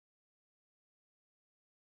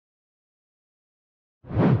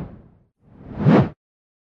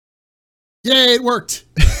Yay, it worked.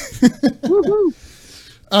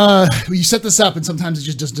 You set this up and sometimes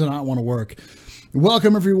it just does not want to work.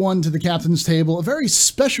 Welcome everyone to the Captain's Table, a very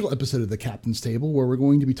special episode of the Captain's Table where we're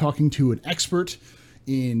going to be talking to an expert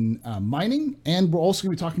in mining, and we're also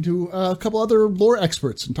going to be talking to a couple other lore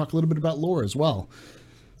experts and talk a little bit about lore as well.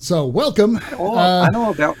 So welcome. I know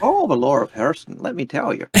about all the lore of Hurston, let me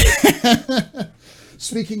tell you.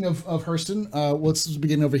 Speaking of Hurston, let's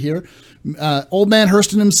begin over here. Old man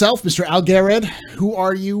Hurston himself, Mr. Algared. Who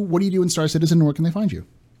are you? What do you do in Star Citizen? And where can they find you?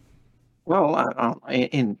 Well,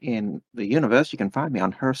 in the universe, you can find me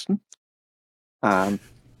on Hurston.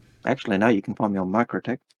 Actually, no, you can find me on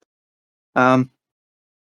Microtech. I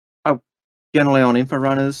generally on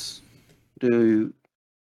Inforunners.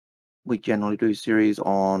 We generally do series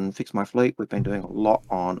on Fix My Fleet. We've been doing a lot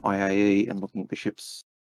on IAE and looking at the ships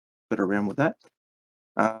that are around with that.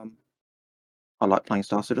 I like playing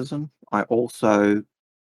Star Citizen. I also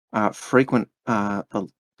frequent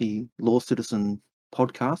the Law Citizen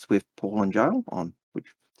podcast with Paul and Joel, which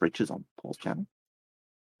features on Paul's channel.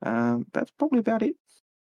 That's probably about it.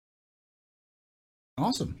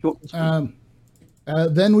 Awesome.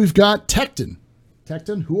 Then we've got Tecton.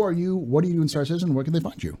 Tecton, who are you? What do you do in Star Citizen? Where can they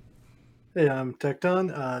find you? Hey, I'm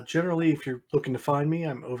Tecton. Generally, if you're looking to find me,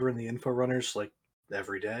 I'm over in the Inforunners like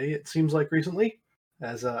every day, it seems like recently,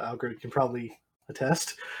 as Algrid can probably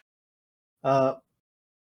attest.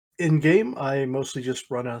 In-game, I mostly just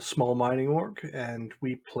run a small mining org, and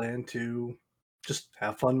we plan to just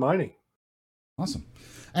have fun mining. Awesome.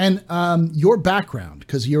 And your background,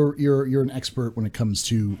 because you're an expert when it comes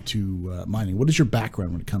to mining. What is your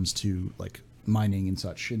background when it comes to like mining and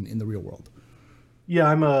such in the real world? Yeah,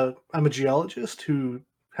 I'm a geologist who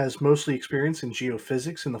has mostly experience in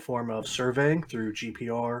geophysics in the form of surveying through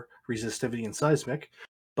GPR, resistivity, and seismic.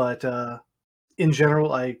 But in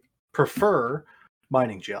general, I prefer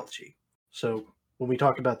mining geology. So when we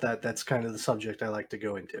talk about that, that's kind of the subject I like to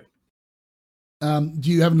go into. Do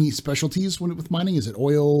you have any specialties with mining? Is it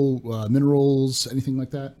oil, minerals, anything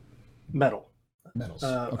like that? Metals.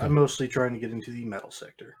 Okay. I'm mostly trying to get into the metal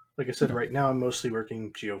sector. Like I said, right now I'm mostly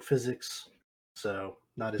working geophysics, so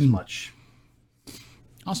not as much.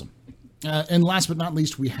 Awesome. And last but not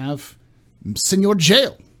least, we have Senor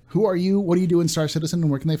Jail. Who are you? What do you do in Star Citizen,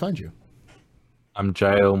 and where can they find you? I'm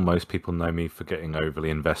Jail. Most people know me for getting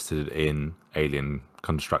overly invested in alien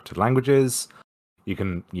constructed languages. You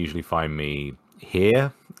can usually find me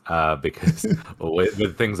here because, or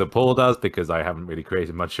with things that Paul does, because I haven't really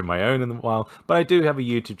created much of my own in a while. But I do have a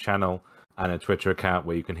YouTube channel and a Twitter account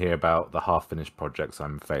where you can hear about the half-finished projects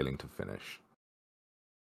I'm failing to finish.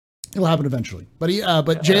 It'll happen eventually. But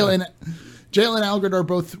Jail and Algrid are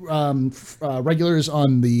both regulars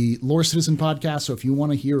on the Lore Citizen podcast. So if you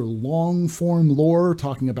want to hear long form lore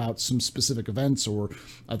talking about some specific events or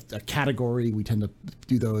a category, we tend to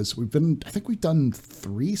do those. I think we've done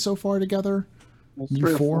 3 so far together.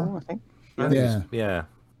 3 or 4, I think. Yeah.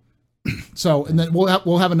 So, and then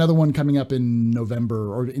we'll have another one coming up in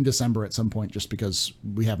November or in December at some point, just because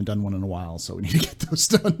we haven't done one in a while. So we need to get those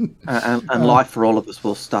done. And life for all of us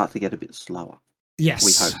will start to get a bit slower.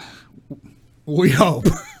 Yes. We hope.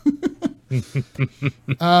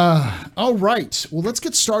 All right. Well, let's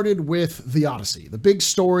get started with the Odyssey, the big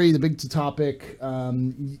story, the big topic.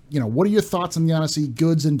 What are your thoughts on the Odyssey,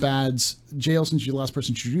 goods and bads? Jail, since you're the last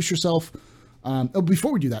person to introduce yourself.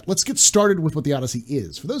 Before we do that, let's get started with what the Odyssey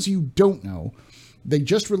is. For those of you who don't know, they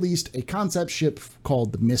just released a concept ship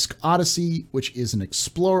called the Misk Odyssey, which is an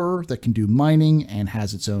explorer that can do mining and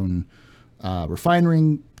has its own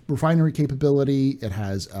refinery capability. It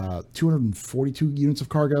has 242 units of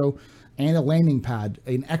cargo and a landing pad,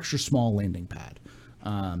 an extra small landing pad.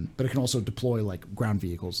 But it can also deploy like ground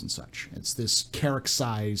vehicles and such. It's this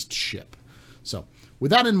Carrack-sized ship. So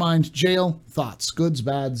with that in mind, Jail, thoughts, goods,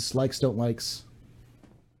 bads, likes, don't likes?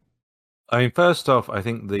 I mean, first off, I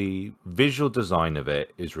think the visual design of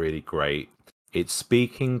it is really great. It's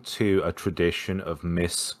speaking to a tradition of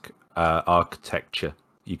Misk architecture,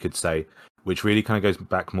 you could say, which really kind of goes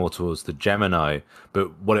back more towards the Gemini.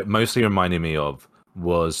 But what it mostly reminded me of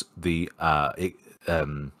was the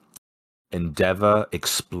Endeavour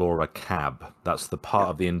Explorer cab. That's the part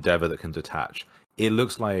of the Endeavour that can detach. It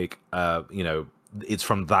looks like, it's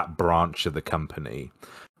from that branch of the company.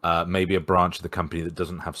 Maybe a branch of the company that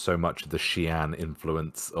doesn't have so much of the Xi'an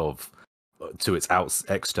influence to its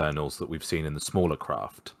externals that we've seen in the smaller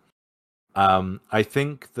craft. I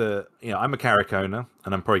think that, I'm a Carrack owner,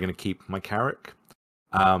 and I'm probably going to keep my Carrack.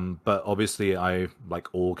 But obviously, I,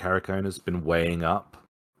 like all Carrack owners, been weighing up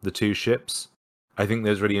the 2 ships. I think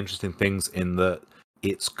there's really interesting things in that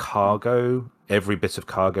its cargo, every bit of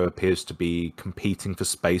cargo appears to be competing for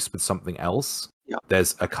space with something else. Yeah.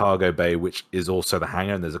 There's a cargo bay which is also the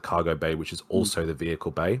hangar, and there's a cargo bay which is also the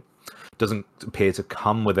vehicle bay. Doesn't appear to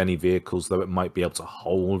come with any vehicles, though it might be able to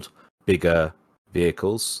hold bigger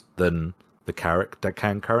vehicles than the Carrack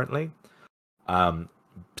can currently,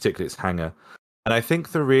 particularly its hangar. And I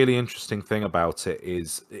think the really interesting thing about it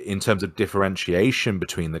is, in terms of differentiation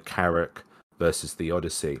between the Carrack versus the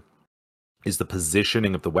Odyssey, is the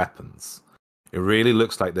positioning of the weapons. It really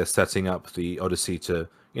looks like they're setting up the Odyssey to,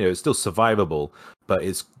 it's still survivable, but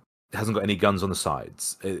it hasn't got any guns on the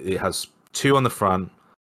sides. It has 2 on the front,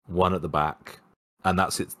 1 at the back, and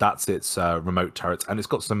that's its remote turrets, and it's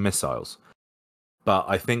got some missiles. But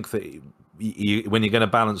I think that when you're going to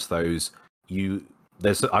balance those,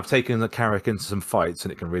 I've taken the Carrack into some fights,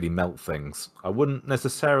 and it can really melt things. I wouldn't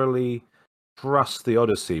necessarily trust the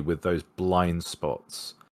Odyssey with those blind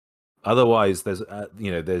spots. Otherwise, there's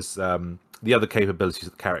the other capabilities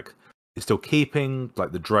of the Carrack is still keeping,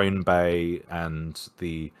 like the drone bay and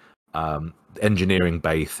the engineering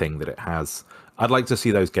bay thing that it has. I'd like to see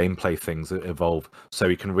those gameplay things evolve so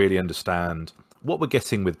we can really understand what we're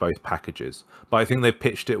getting with both packages. But I think they've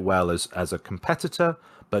pitched it well as a competitor,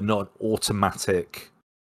 but not an automatic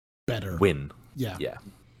better win. Yeah. Yeah.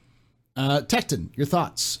 Tecton, your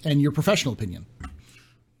thoughts and your professional opinion.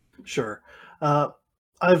 Sure.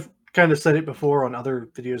 I've kind of said it before on other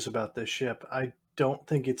videos about this ship. I don't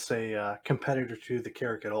think it's a competitor to the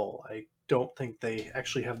Carrack at all. I don't think they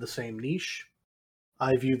actually have the same niche.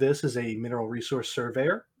 I view this as a mineral resource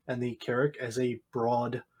surveyor, and the Carrack as a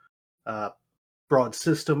broad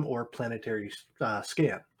system or planetary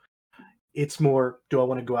scan. It's more, do I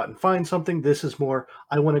want to go out and find something? This is more,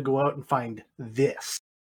 I want to go out and find this,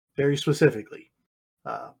 very specifically.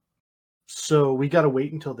 So we got to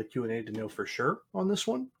wait until the Q&A to know for sure on this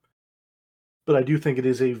one. But I do think it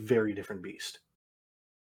is a very different beast.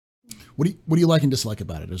 What do you like and dislike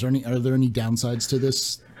about it? Are there any downsides to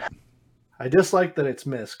this? I dislike that it's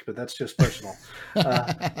MISC, but that's just personal.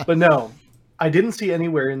 But no, I didn't see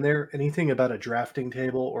anywhere in there anything about a drafting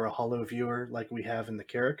table or a holo viewer like we have in the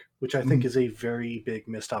Carrack, which I think is a very big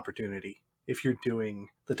missed opportunity if you're doing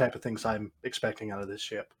the type of things I'm expecting out of this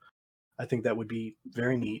ship. I think that would be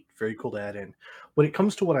very neat, very cool to add in. When it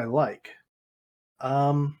comes to what I like,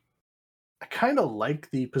 I kind of like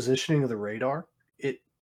the positioning of the radar.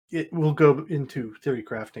 It will go into theory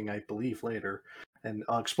crafting, I believe, later, and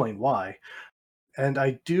I'll explain why. And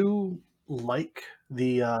I do like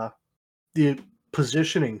the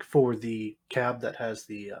positioning for the cab that has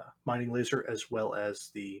the mining laser as well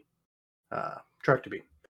as the tractor beam.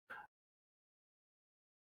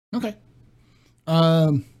 Okay.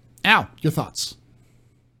 Al, your thoughts?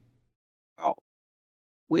 Oh,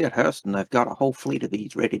 we're at Hurston. They've got a whole fleet of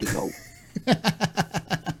these ready to go.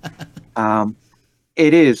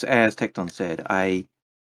 It is, as Tecton said, a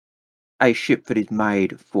ship that is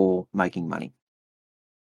made for making money.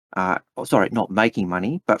 Sorry, not making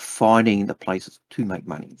money, but finding the places to make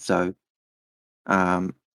money. So I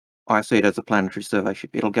see it as a planetary survey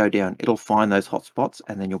ship. It'll go down, it'll find those hotspots,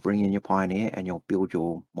 and then you'll bring in your Pioneer and you'll build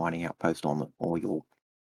your mining outpost on it, or you'll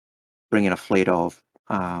bring in a fleet of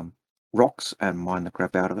rocks and mine the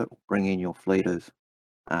crap out of it. Bring in your fleet of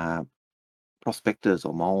prospectors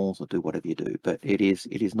or moles, or do whatever you do. But it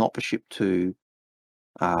is not the ship to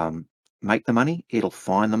make the money. It'll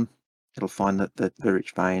find them. It'll find the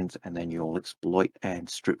rich veins, and then you'll exploit and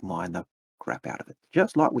strip mine the crap out of it,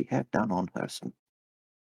 just like we have done on Hurston.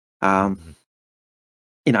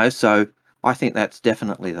 So I think that's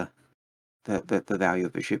definitely the value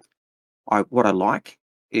of the ship. What I like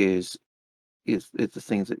is the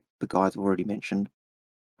things that the guys have already mentioned.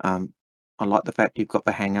 I like the fact you've got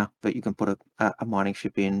the hangar that you can put a mining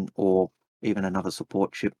ship in, or even another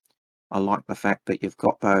support ship. I like the fact that you've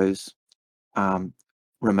got those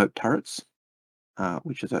remote turrets,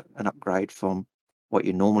 which is an upgrade from what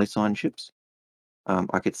you normally sign ships.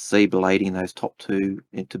 I could see blading those top 2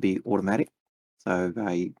 to be automatic. So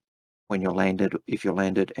when you're landed, if you're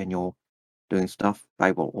landed and you're doing stuff,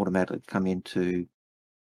 they will automatically come into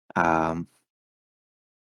come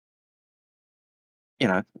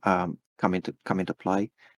into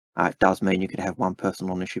play. It does mean you could have one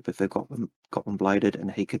person on the ship if they've got them bladed,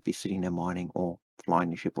 and he could be sitting there mining or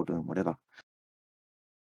flying the ship or doing whatever.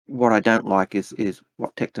 What I don't like is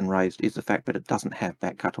what Tecton raised, is the fact that it doesn't have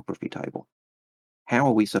that cartography table. How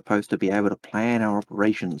are we supposed to be able to plan our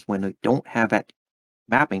operations when we don't have that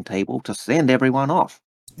mapping table to send everyone off?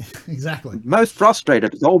 Exactly. Most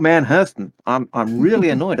frustrated is old man Hurston. I'm really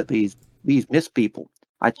annoyed at these MISC people.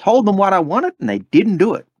 I told them what I wanted and they didn't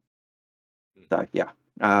do it. So yeah.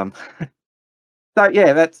 So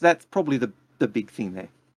yeah, that's probably the big thing there.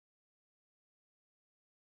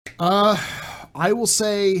 I will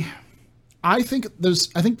say, I think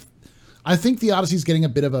the Odyssey's getting a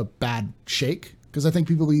bit of a bad shake because I think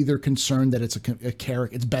people are either concerned that it's a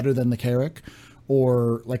Carrack, it's better than the Carrack,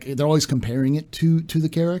 or like they're always comparing it to the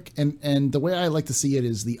Carrack. And the way I like to see it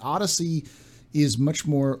is the Odyssey is much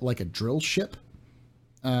more like a drill ship,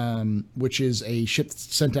 which is a ship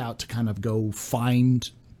sent out to kind of go find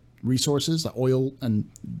resources, like oil, and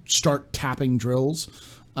start tapping drills.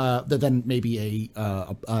 That then maybe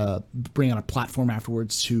bring on a platform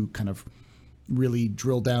afterwards to kind of really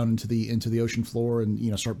drill down into the ocean floor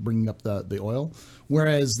and start bringing up the oil.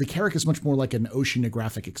 Whereas the Carrack is much more like an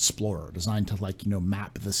oceanographic explorer, designed to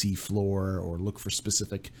map the sea floor or look for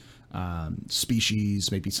specific species,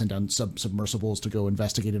 maybe send down submersibles to go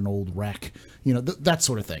investigate an old wreck, that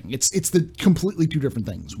sort of thing. It's the completely two different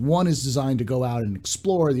things. One is designed to go out and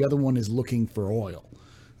explore, the other one is looking for oil.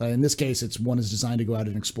 In this case, one is designed to go out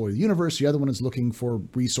and explore the universe. The other one is looking for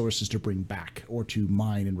resources to bring back, or to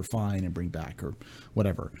mine and refine and bring back, or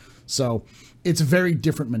whatever. So it's a very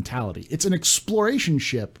different mentality. It's an exploration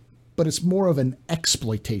ship, but it's more of an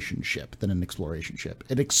exploitation ship than an exploration ship.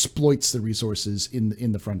 It exploits the resources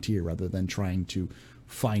in the frontier rather than trying to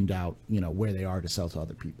find out, where they are to sell to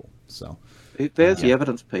other people. So there's the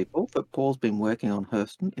evidence, people, that Paul's been working on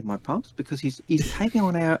Hurston in my pubs, because he's taking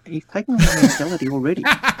on our mentality already.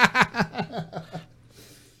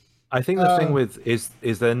 I think the thing with is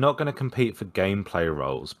they're not going to compete for gameplay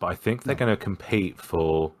roles, but I think they're going to compete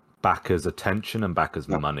for backers' attention and backers'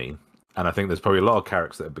 money. And I think there's probably a lot of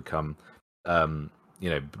characters that have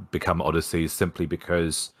become Odysseys simply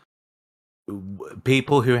because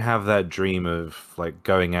people who have that dream of like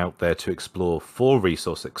going out there to explore for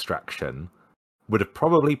resource extraction would have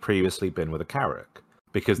probably previously been with a Carrack,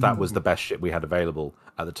 because that was the best ship we had available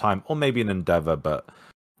at the time, or maybe an Endeavour, but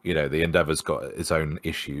the Endeavour's got its own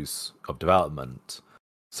issues of development.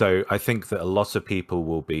 So I think that a lot of people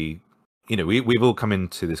will be, we've all come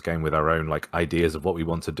into this game with our own like ideas of what we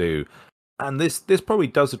want to do, and this probably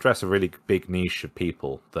does address a really big niche of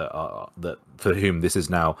people that for whom this is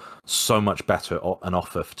now so much better an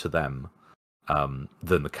offer to them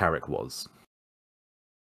than the Carrack was.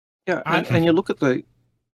 Yeah, and you look at the.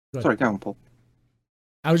 Sorry, go on, Paul.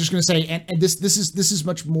 I was just going to say, and this is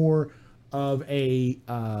much more of a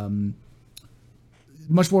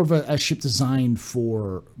ship designed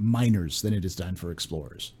for miners than it is designed for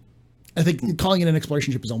explorers. I think calling it an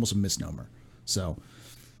exploration ship is almost a misnomer. So,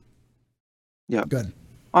 yeah, good.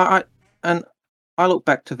 I look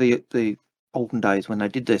back to the olden days when they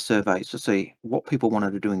did their surveys to see what people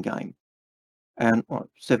wanted to do in game. And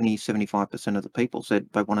 75% of the people said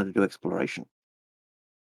they wanted to do exploration.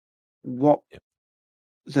 What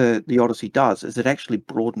the Odyssey does is it actually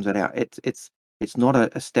broadens it out. It's not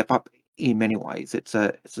a step up in many ways. It's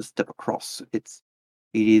a step across. It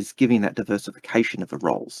is giving that diversification of the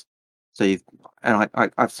roles. So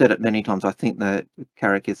I've said it many times. I think the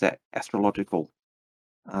Carrack is that astrological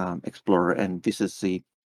explorer, and this is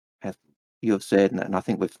as you have said, and I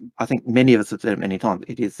think many of us have said it many times.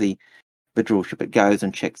 It is the drill ship. It goes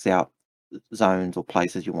and checks out zones or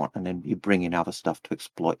places you want, and then you bring in other stuff to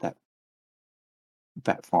exploit that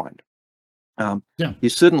find. You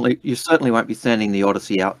certainly won't be sending the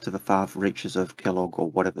Odyssey out to the far reaches of Kellogg or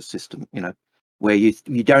whatever system, where you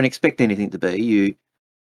don't expect anything to be.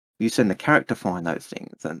 You send the Carrack to find those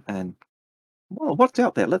things, and well, what's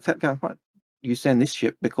out there? Let's go. Right. You send this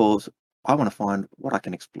ship because I want to find what I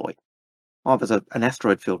can exploit. Oh, there's an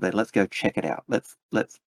asteroid field there. Let's go check it out. Let's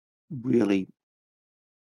really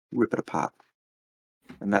rip it apart.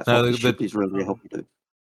 And that's what the ship is really helping do.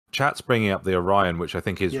 Chat's bringing up the Orion, which I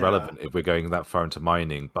think is relevant if we're going that far into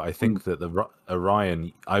mining. But I think that the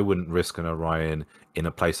Orion, I wouldn't risk an Orion in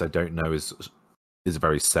a place I don't know is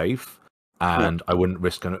very safe, and I wouldn't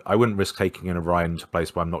risk taking an Orion to a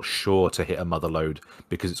place where I'm not sure to hit a mother lode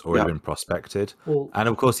because it's already been prospected. Well, and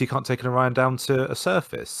of course, you can't take an Orion down to a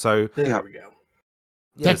surface. So there we go.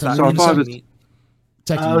 Yeah,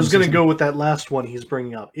 I was going to go with that last one he's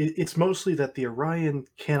bringing up. It's mostly that the Orion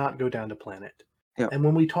cannot go down to planet. Yeah. And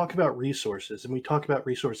when we talk about resources and we talk about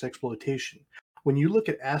resource exploitation, when you look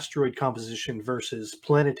at asteroid composition versus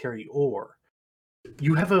planetary ore,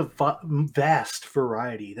 you have a vast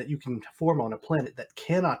variety that you can form on a planet that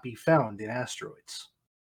cannot be found in asteroids.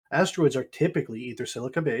 Asteroids are typically either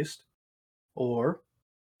silica-based or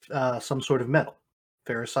some sort of metal.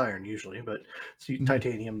 Ferrous iron usually, but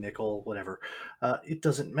titanium, nickel, whatever. It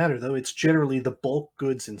doesn't matter though. It's generally the bulk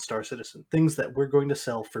goods in Star Citizen, things that we're going to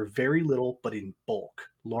sell for very little, but in bulk,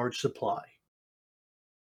 large supply.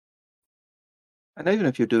 And even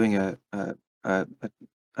if you're doing a a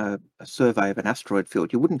survey of an asteroid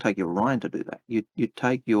field, you wouldn't take your Orion to do that. You'd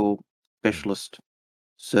take your specialist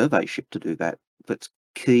survey ship to do that. That's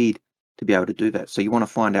keyed to be able to do that. So you want to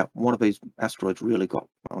find out what of these asteroids really got.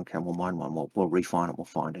 Okay, we'll mine one. We'll refine it. We'll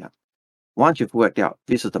find out. Once you've worked out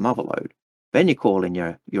this is the mother lode, then you call in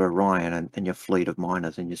your Orion and your fleet of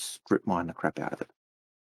miners and you strip mine the crap out of it.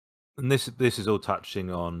 And this is all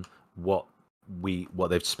touching on what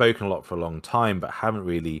they've spoken a lot for a long time, but haven't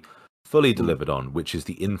really fully delivered on, which is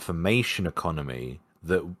the information economy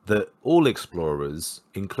that all explorers,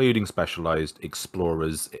 including specialized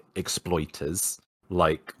explorers, exploiters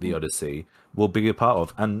like the Odyssey, will be a part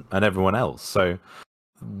of, and everyone else. So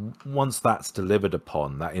once that's delivered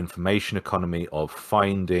upon, that information economy of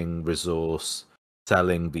finding resource,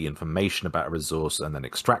 selling the information about a resource, and then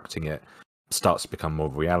extracting it starts to become more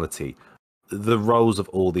of a reality, the roles of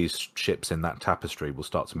all these ships in that tapestry will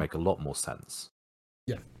start to make a lot more sense.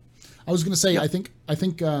 Yeah, I was going to say, I think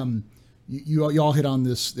you all hit on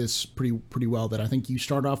this pretty well. That I think you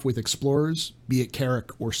start off with explorers, be it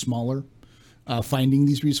Carrick or smaller, finding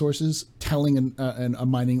these resources, telling a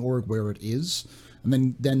mining org where it is.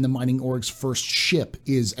 And then the mining org's first ship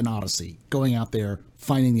is an Odyssey, going out there,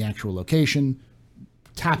 finding the actual location,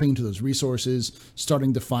 tapping into those resources,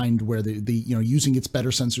 starting to find where the using its better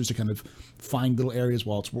sensors to kind of find little areas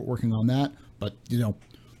while it's working on that. But,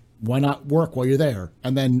 why not work while you're there?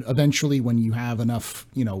 And then eventually when you have enough,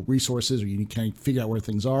 resources, or you can figure out where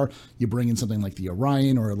things are, you bring in something like the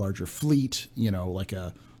Orion or a larger fleet, like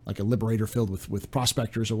a Liberator filled with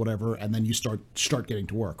prospectors or whatever, and then you start getting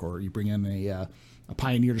to work, or you bring in a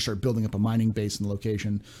Pioneer to start building up a mining base in the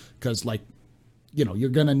location, because you're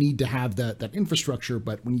going to need to have that infrastructure,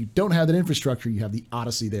 but when you don't have that infrastructure, you have the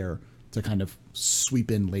Odyssey there to kind of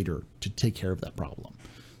sweep in later to take care of that problem.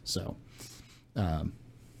 So,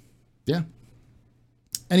 yeah.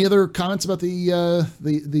 Any other comments about the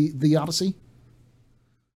Odyssey?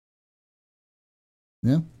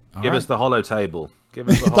 Yeah. Give us the holo table. Give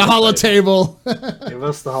us the holo table. Give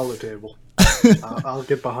us the holo table. I'll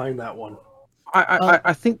get behind that one.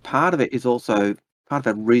 I think part of it is also part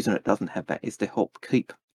of the reason it doesn't have that is to help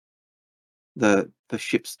keep the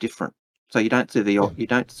ships different. So you don't see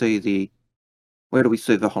the where do we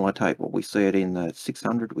see the holo table? We see it in the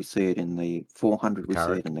 600. We see it in the 400. We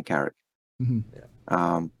see it in the Carrick. Mm-hmm.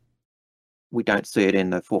 Yeah. We don't see it in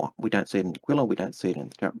the We don't see it in the Quilla. We don't see it in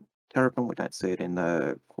the Terrapin. We don't see it in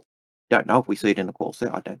the. Don't know if we see it in the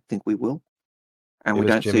Corsair. I don't think we will. And we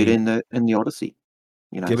don't see it in the Odyssey.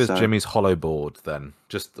 Give us Jimmy's hollow board then.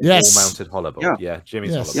 Just the wall-mounted hollow board. Yeah,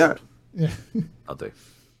 Jimmy's hollow board. Yeah. I'll do.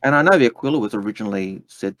 And I know the Aquila was originally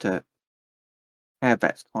said to have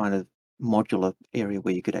that kind of modular area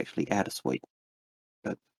where you could actually add a suite.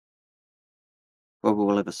 But whether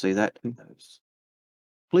we'll ever see that, who knows?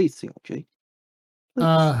 Please, CLG. Please.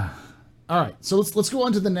 All right. So let's go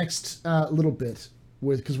on to the next little bit,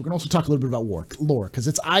 because we're going to also talk a little bit about lore, because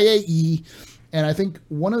it's IAE. And I think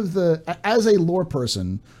as a lore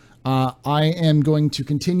person, I am going to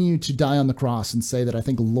continue to die on the cross and say that I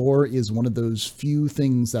think lore is one of those few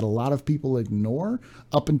things that a lot of people ignore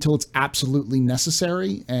up until it's absolutely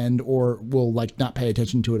necessary, or will not pay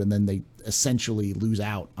attention to it, and then they essentially lose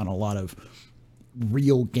out on a lot of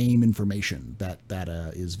real game information that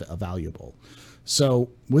is valuable. So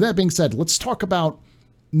with that being said, let's talk about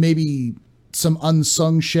maybe some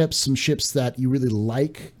unsung ships, some ships that you really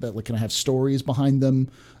like, that kind of have stories behind them.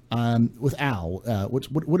 With Al,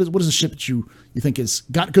 what is a ship that you think has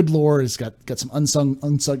got good lore, has got some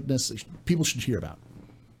unsungness that people should hear about?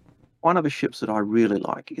 One of the ships that I really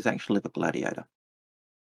like is actually the Gladiator.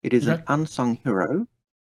 It is an unsung hero.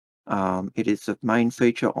 It is the main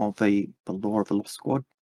feature of the lore of the Lost Squad.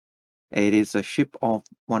 It is a ship of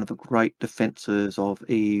one of the great defenses of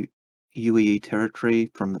UEE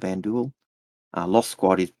territory from the Vandul. Lost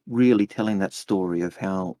Squad is really telling that story of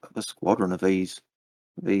how the squadron of these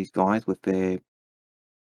guys with their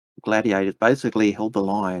gladiators basically held the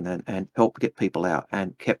line and helped get people out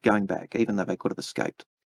and kept going back, even though they could have escaped.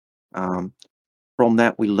 From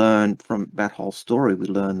that, from that whole story, we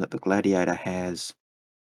learn that the Gladiator has,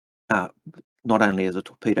 not only as a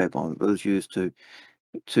torpedo bomb, but it was used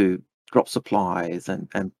to drop supplies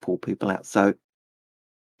and pull people out. So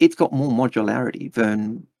it's got more modularity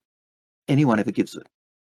than anyone ever gives it.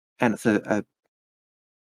 And it's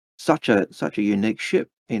such a unique ship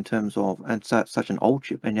in terms of, and such an old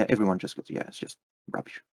ship, and yet everyone just goes, it's just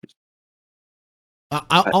rubbish.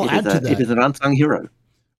 I'll add to that. It is an unsung hero.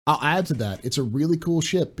 I'll add to that. It's a really cool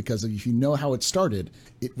ship because if you know how it started,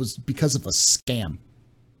 it was because of a scam.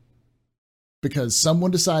 because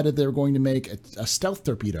someone decided they were going to make a stealth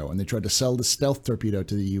torpedo, and they tried to sell the stealth torpedo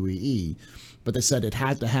to the UEE, but they said it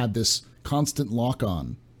had to have this constant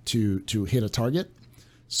lock-on to hit a target.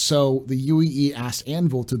 So the UEE asked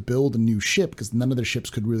Anvil to build a new ship, because none of their ships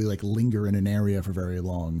could really like linger in an area for very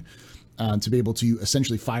long, to be able to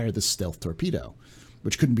essentially fire this stealth torpedo,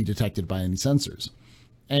 which couldn't be detected by any sensors.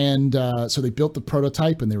 And so they built the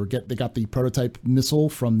prototype, and they got the prototype missile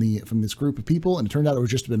from this group of people, and it turned out it was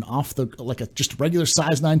just been just a regular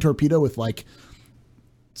size 9 torpedo with like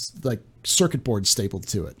circuit boards stapled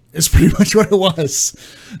to it. It's pretty much what it was.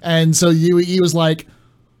 And so UEE was like,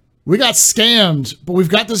 we got scammed, but we've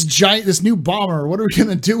got this new bomber. What are we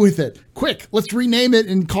gonna do with it? Quick, let's rename it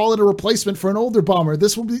and call it a replacement for an older bomber.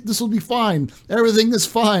 This will be fine. Everything is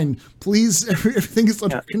fine. Please, everything is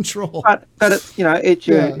under control. But it's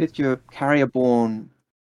it's your carrier-borne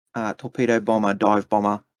torpedo bomber, dive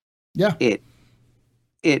bomber. Yeah.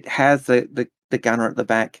 It has the gunner at the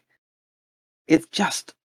back. It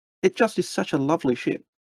just is such a lovely ship.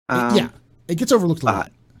 It gets overlooked a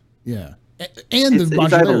lot. Yeah. And the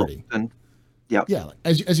modularity. Yeah,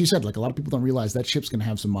 as you said, like a lot of people don't realize that ship's going to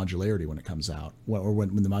have some modularity when it comes out, or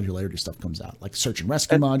when the modularity stuff comes out, like search and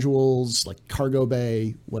rescue modules, like cargo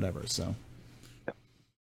bay, whatever. So,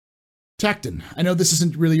 Tacton, I know this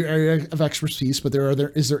isn't really your area of expertise, but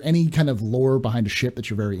is there any kind of lore behind a ship that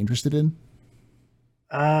you're very interested in?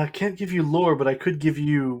 I can't give you lore, but I could give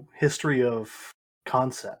you history of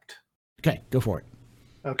concept. Okay, go for it.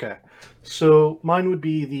 Okay, so mine would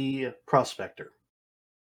be the Prospector.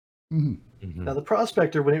 Mm-hmm. Mm-hmm. Now, the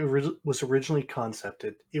Prospector, when it was originally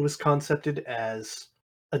concepted, it was concepted as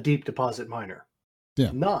a deep deposit miner,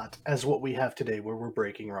 not as what we have today, where we're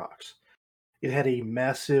breaking rocks. It had a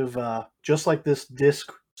massive, just like this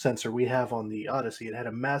disk sensor we have on the Odyssey, it had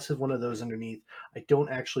a massive one of those underneath. I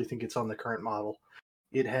don't actually think it's on the current model.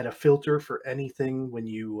 It had a filter for anything when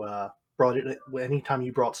you anytime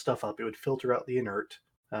you brought stuff up, it would filter out the inert.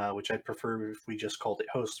 Which I'd prefer if we just called it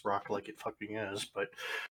host rock like it fucking is, but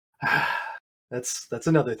that's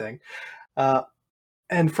another thing.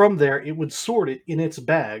 And from there, it would sort it in its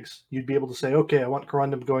bags. You'd be able to say, okay, I want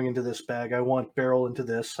corundum going into this bag, I want beryl into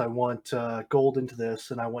this, I want gold into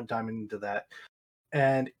this, and I want diamond into that.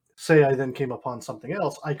 And say I then came upon something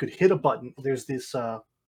else, I could hit a button. There's this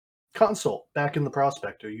console back in the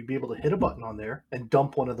Prospector. You'd be able to hit a button on there and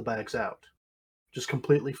dump one of the bags out. Just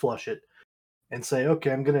completely flush it. And say,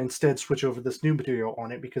 okay, I'm going to instead switch over this new material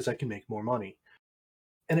on it because I can make more money.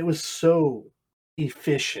 And it was so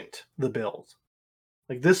efficient, the build.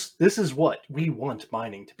 Like this is what we want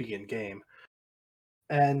mining to be in game.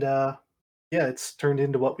 And it's turned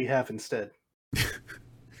into what we have instead.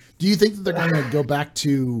 Do you think that they're going to go back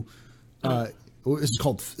to is it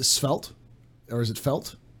called svelte? Or is it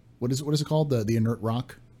felt? What is it called? The inert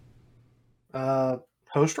rock?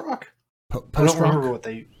 Host rock? Post I don't rock? remember what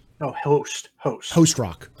they... No, host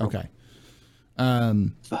rock. Okay.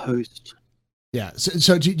 The host. Yeah.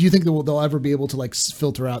 So do you think that they'll ever be able to like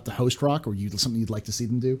filter out the host rock, or something you'd like to see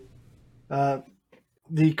them do?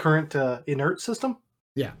 The current inert system.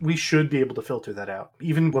 Yeah. We should be able to filter that out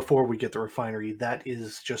even before we get the refinery.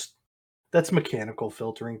 That's mechanical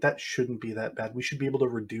filtering. That shouldn't be that bad. We should be able to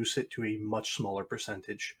reduce it to a much smaller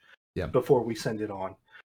percentage. Yeah. Before we send it on.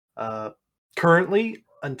 Currently,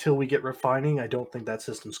 until we get refining, I don't think that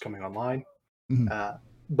system's coming online. Mm-hmm.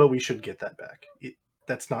 But we should get that back.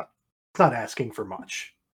 It's not asking for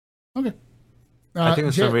much. Okay. I think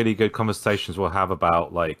there's some really good conversations we'll have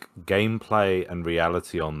about like gameplay and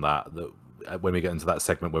reality on that when we get into that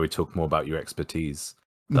segment where we talk more about your expertise.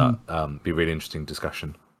 That be a really interesting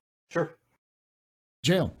discussion. Sure.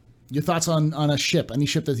 Jail. Your thoughts on a ship? Any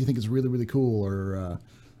ship that you think is really, really cool, or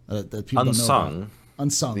that people unsung? Don't know about?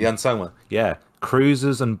 Unsung. The unsung one. Yeah.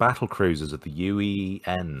 Cruisers and battle cruisers of the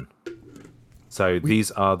UEN. So these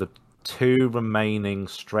are the 2 remaining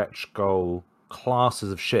stretch goal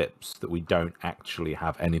classes of ships that we don't actually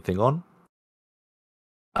have anything on.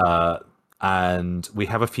 And we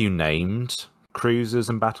have a few named cruisers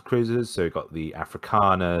and battle cruisers. So we've got the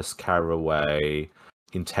Africanus, Caraway,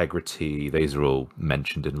 Integrity. These are all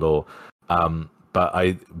mentioned in lore. But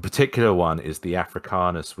a particular one is the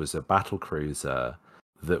Africanus was a battle cruiser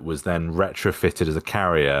that was then retrofitted as a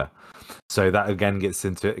carrier. So that again gets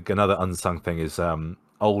into another unsung thing is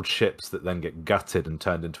old ships that then get gutted and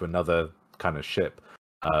turned into another kind of ship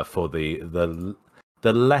for the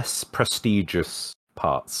less prestigious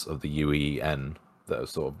parts of the UEN that are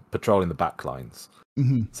sort of patrolling the back lines.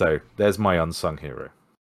 Mm-hmm. So there's my unsung hero.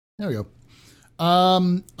 There we go.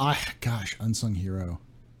 Unsung hero.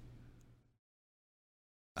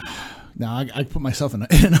 Now I put myself in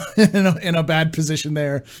a bad position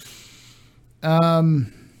there.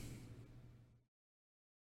 Gosh,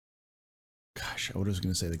 I was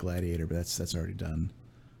going to say the Gladiator, but that's already done.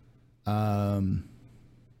 All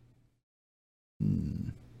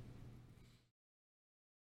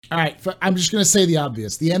right, I'm just going to say the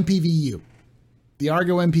obvious. The MPVU. The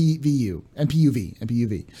Argo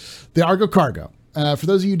MPUV. The Argo Cargo. For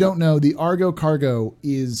those of you who don't know, the Argo Cargo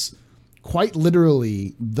is quite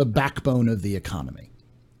literally the backbone of the economy.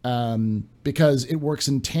 Because it works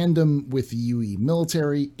in tandem with the UE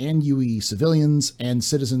military and UE civilians and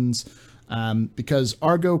citizens, because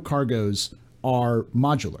Argo cargos are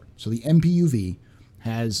modular. So the MPUV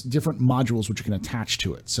has different modules which you can attach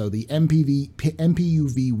to it. So the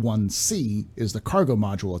MPUV-1C is the cargo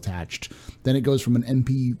module attached. Then it goes from an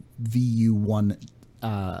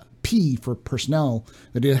MPVU-1P for personnel,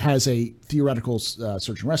 that it has a theoretical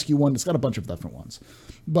search and rescue one. It's got a bunch of different ones.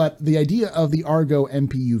 But the idea of the Argo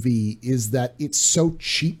MPUV is that it's so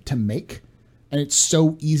cheap to make and it's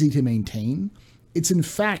so easy to maintain. It's in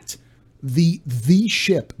fact the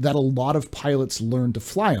ship that a lot of pilots learn to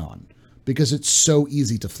fly on because it's so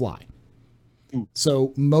easy to fly.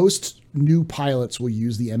 So most new pilots will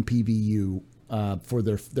use the MPVU for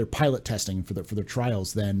their pilot testing, for their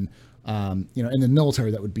trials. Then in the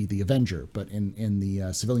military that would be the Avenger, but in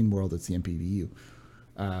the civilian world it's the MPVU.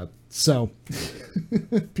 So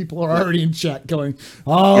people are already in chat going,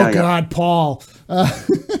 "Oh God, Paul!"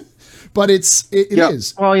 But it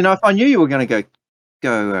is. Well, if I knew you were going to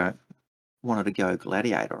go wanted to go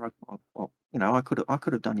Gladiator, I could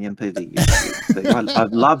have done the MPVU. I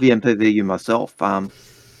love the MPVU myself. I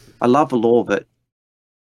love the law that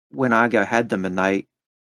when Argo had them and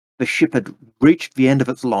the ship had reached the end of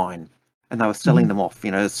its line and they were selling them off,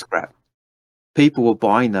 as scrap. People were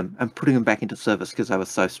buying them and putting them back into service because they were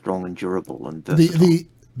so strong and durable and versatile.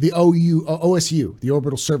 The OSU, the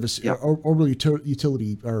Orbital Service, Orbital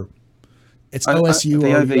Utility, or it's OSU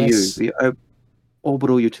the or OVU, US. the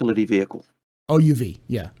Orbital Utility Vehicle. OUV,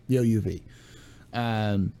 the OUV,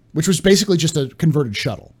 which was basically just a converted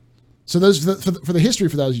shuttle. So for the history,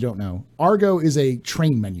 for those you don't know, Argo is a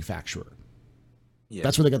train manufacturer. Yeah.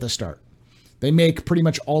 That's where they got their start. They make pretty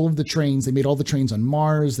much all of the trains. They made all the trains on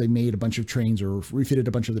Mars. They made a bunch of trains or refitted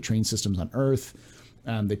a bunch of the train systems on Earth.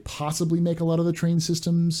 They possibly make a lot of the train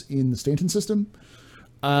systems in the Stanton system.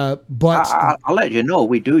 But I'll let you know,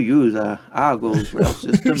 we do use Argo's rail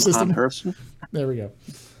system on Hurston. There we go.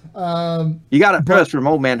 You got it first from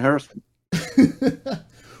old man Hurston.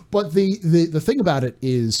 But the thing about it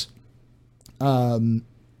is,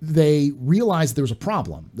 they realized there was a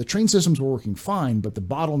problem. The train systems were working fine, but the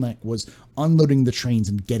bottleneck was unloading the trains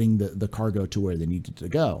and getting the cargo to where they needed to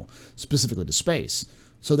go, specifically to space.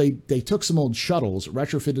 So they took some old shuttles,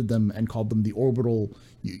 retrofitted them, and called them the Orbital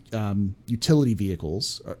Utility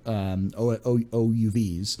Vehicles,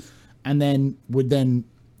 OUVs, and then would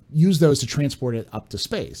use those to transport it up to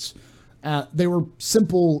space. They were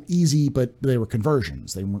simple, easy, but they were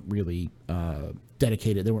conversions. They weren't really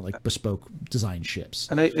dedicated. They weren't like bespoke design ships.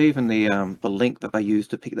 And even the link that they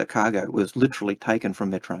used to pick the cargo was literally taken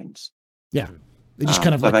from their trains. Yeah, they just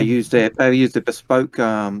kind of they used their bespoke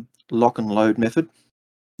lock and load method,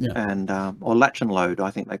 and or latch and load,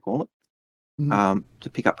 I think they call it, to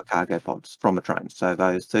pick up the cargo pods from the train. So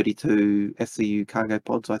those 32 SCU cargo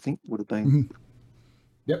pods, I think, would have been.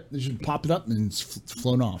 Yep, they just popped it up and it's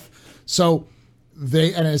flown off. So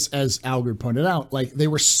as Algard pointed out, like they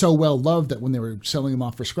were so well loved that when they were selling them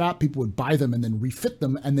off for scrap, people would buy them and then refit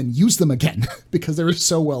them and then use them again because they were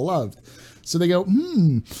so well loved. So they go,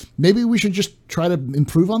 maybe we should just try to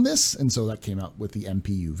improve on this. And so that came out with the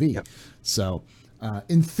MPUV. Yep. So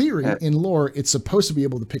in theory, in lore, it's supposed to be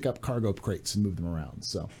able to pick up cargo crates and move them around.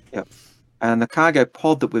 So yep. And the cargo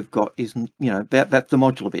pod that we've got is, that's the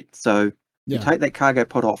modular bit. So you take that cargo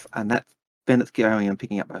pod off, and then it's going and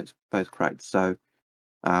picking up those crates. So,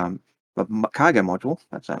 the cargo module,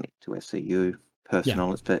 that's only to SCU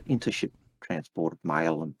personnel. It's for intership transport of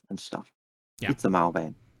mail and stuff. Yeah. It's the mail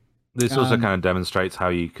van. This also kind of demonstrates how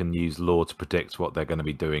you can use lore to predict what they're going to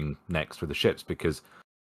be doing next with the ships, because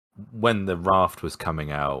when the raft was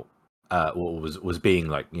coming out, or was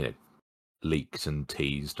being leaked and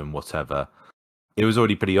teased and whatever, it was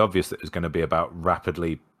already pretty obvious that it was going to be about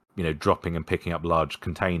rapidly dropping and picking up large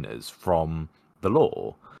containers from the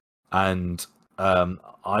lore. And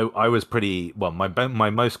I was pretty my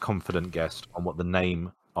most confident guess on what the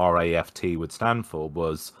name RAFT would stand for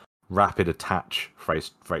was Rapid Attach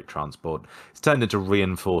Freight Transport. It's turned into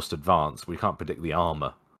Reinforced Advance. We can't predict the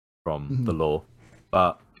armor from the lore,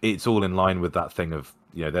 but it's all in line with that thing of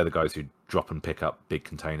they're the guys who drop and pick up big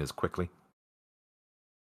containers quickly.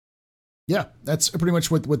 Yeah, that's pretty much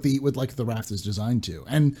what the Raft is designed to,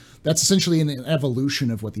 and that's essentially an evolution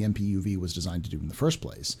of what the MPUV was designed to do in the first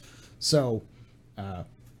place. So,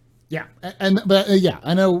 yeah, yeah,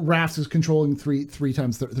 I know Raft is controlling three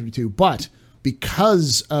times 32, but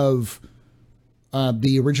because of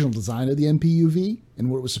the original design of the MPUV and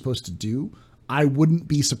what it was supposed to do, I wouldn't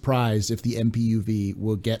be surprised if the MPUV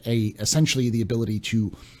will get essentially the ability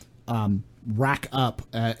to rack up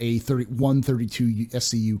a 132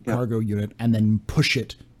 SCU cargo unit and then push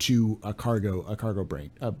it to a cargo brain.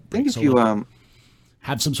 I think if you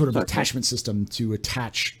have some sort of attachment system to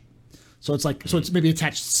attach, so it's maybe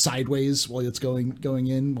attached sideways while it's going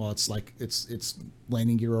in, while it's like it's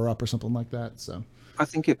landing gear up or something like that. So I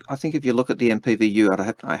think if you look at the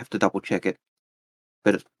MPVU, I have to double check it,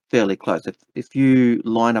 but it's fairly close. If you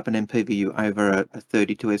line up an MPVU over a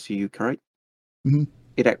 32 SCU crate,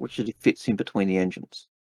 it actually fits in between the engines.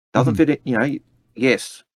 Doesn't fit it,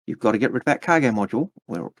 yes, you've got to get rid of that cargo module.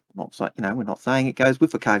 We're not saying it goes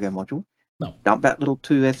with a cargo module. No. Dump that little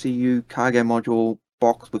 2 SCU cargo module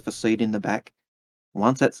box with a seat in the back.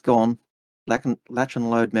 Once that's gone, latch and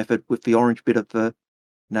load method with the orange bit of the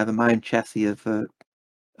main chassis of the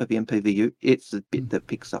MPVU. It's the bit that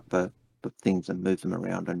picks up the things and moves them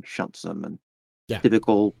around and shunts them, and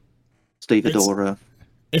typical stevedore.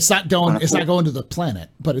 It's not going to the planet,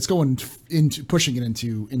 but it's going into pushing it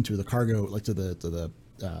into the cargo, like to the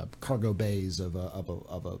cargo bays of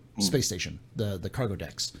a space station, the cargo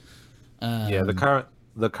decks.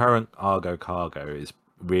 The current Argo cargo is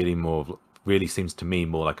really seems to me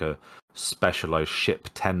more like a specialized ship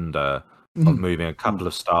tender of moving a couple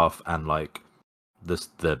of staff and like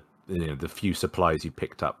the few supplies you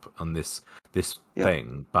picked up on this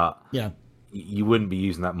thing, but you wouldn't be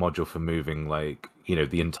using that module for moving like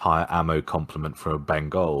the entire ammo complement for a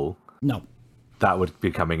Bengal. No, that would be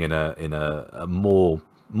coming in a more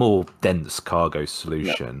dense cargo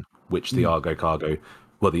solution, which the Argo cargo,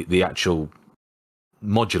 well, the actual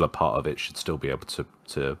modular part of it should still be able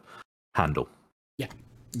to handle. Yeah,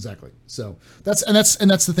 exactly. So that's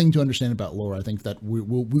the thing to understand about lore. I think that we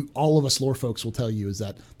all of us lore folks will tell you is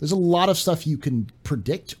that there's a lot of stuff you can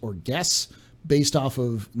predict or guess based off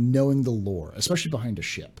of knowing the lore, especially behind a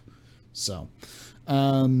ship. So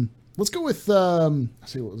let's go with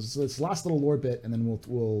this last little lore bit, and then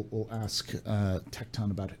we'll ask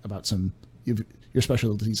Tecton about some of your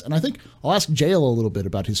specialties, and I think I'll ask Jail a little bit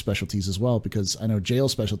about his specialties as well, because I know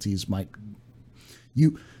Jail's specialties might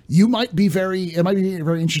be very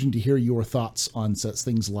interesting to hear your thoughts on such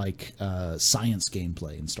things like science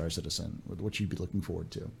gameplay in Star Citizen, or what you'd be looking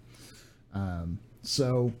forward to. What's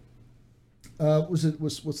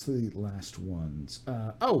the last ones?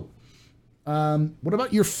 What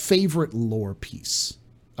about your favorite lore piece?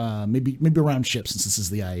 Maybe around ships, since this is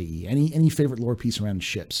the IAE. Any favorite lore piece around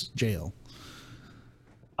ships? Jail.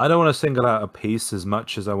 I don't want to single out a piece as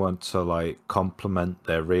much as I want to like compliment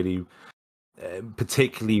their really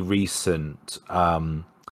particularly recent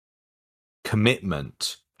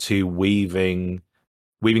commitment to weaving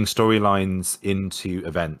storylines into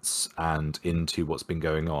events and into what's been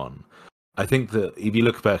going on. I think that if you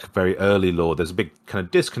look back at very early lore, there's a big kind of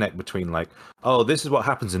disconnect between like, oh, this is what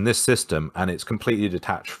happens in this system, and it's completely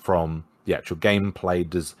detached from the actual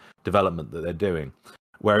gameplay development that they're doing.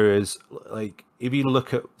 Whereas, like, if you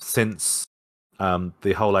look at since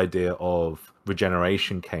the whole idea of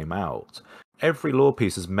regeneration came out, every lore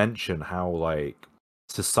piece has mentioned how like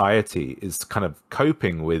society is kind of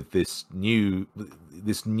coping with this new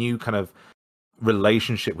kind of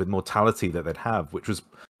relationship with mortality that they'd have, which was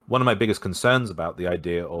one of my biggest concerns about the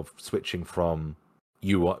idea of switching from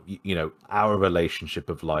our relationship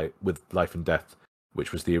of with life and death,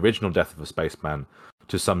 which was the original Death of a Spaceman,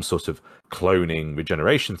 to some sort of cloning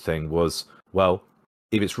regeneration thing. Was, well,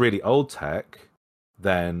 if it's really old tech,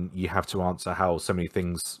 then you have to answer how so many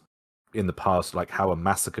things in the past, like how a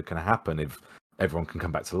massacre can happen if everyone can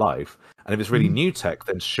come back to life. And if it's really new tech,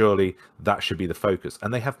 then surely that should be the focus.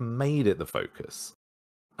 And they have made it the focus.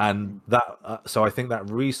 And that, so I think that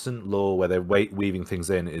recent lore where they're weaving things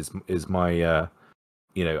in is my,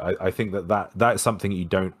 I think that is something you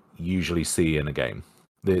don't usually see in a game.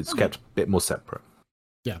 It's kept a bit more separate.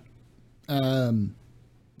 Yeah.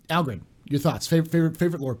 Algrid, your thoughts?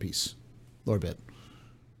 Favorite lore piece, lore bit.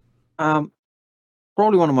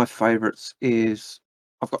 Probably one of my favorites is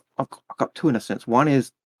I've got two in a sense. One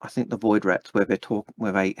is I think the Void Rats, where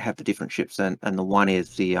they have the different ships, and the one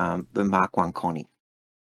is the Mark I Connie.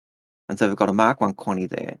 And so we've got a Mark I Connie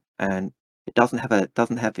there, and it doesn't have the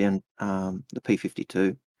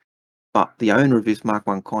P-52, but the owner of this Mark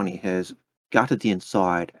I Connie has gutted the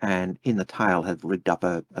inside, and in the tail have rigged up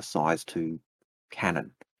a size 2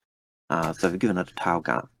 cannon. So they've given it a tail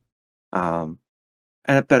gun.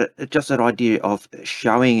 But just that idea of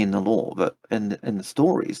showing in the lore, but in the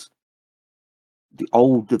stories, the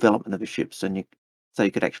old development of the ships, and so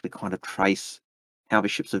you could actually kind of trace how the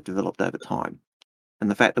ships have developed over time. And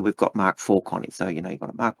the fact that we've got Mark IV Connie, so you've got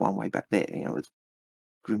a Mark I way back there, it's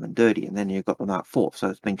grim and dirty, and then you've got the Mark IV, so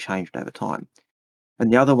it's been changed over time.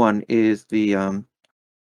 And the other one is the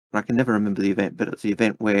I can never remember the event, but it's the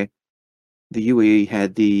event where the UAE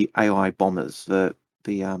had the AI bombers, the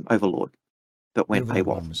Overlord, that went AWOL.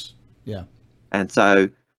 Bombers. Yeah. And so,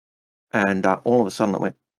 all of a sudden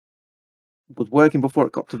it was working before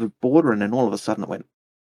it got to the border, and then all of a sudden it went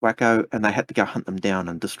wacko, and they had to go hunt them down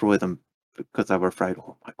and destroy them because they were afraid it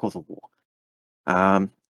might cause a war.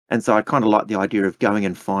 And so I kind of like the idea of going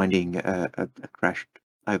and finding a crashed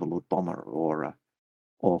Overlord bomber,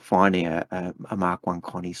 or finding a Mark I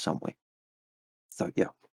Connie somewhere. So yeah.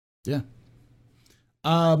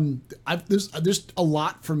 There's a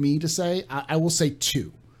lot for me to say. I will say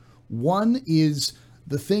two. One is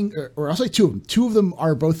the thing, or I'll say two of them. Two of them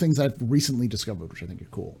are both things I've recently discovered, which I think are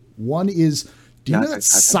cool. One is, do you know that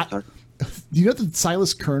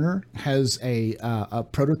Silas Kerner has a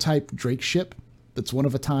prototype Drake ship that's one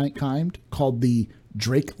of a kind called the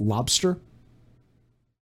Drake Lobster?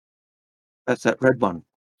 That's that red one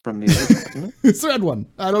from the original, isn't it? It's the red one.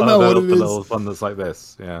 I don't know what it is. The little one that's like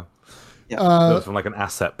this, yeah. That's from like an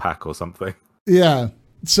asset pack or something. Yeah.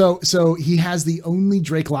 So he has the only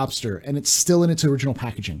Drake Lobster, and it's still in its original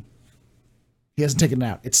packaging. He hasn't taken it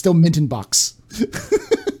out. It's still mint in box.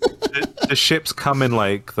 The ships come in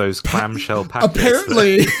like those clamshell packets.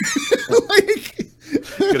 Apparently.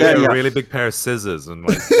 Get a really big pair of scissors and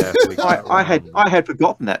like. I had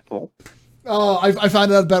forgotten that, Paul. Oh, I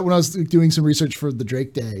found out about when I was doing some research for the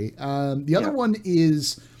Drake Day. The other one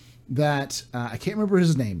is that I can't remember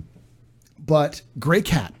his name, but Grey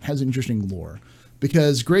Cat has interesting lore.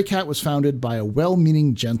 Because Grey Cat was founded by a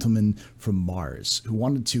well-meaning gentleman from Mars who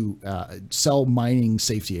wanted to sell mining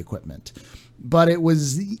safety equipment. But it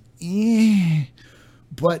was...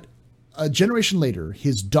 But a generation later,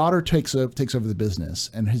 his daughter takes over the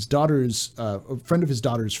business. And his daughter's... a friend of his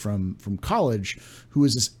daughter's from college, who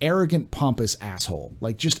is this arrogant, pompous asshole.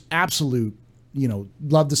 Like, just absolute,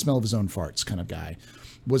 love the smell of his own farts kind of guy.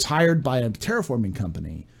 Was hired by a terraforming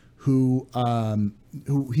company who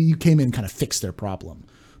he came in and kind of fixed their problem.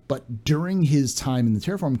 But during his time in the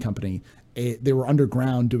terraforming company, they were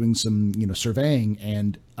underground doing some, surveying,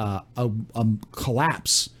 and a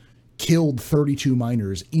collapse killed 32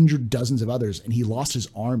 miners, injured dozens of others, and he lost his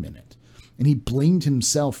arm in it. And he blamed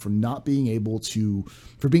himself for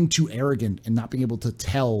for being too arrogant and not being able to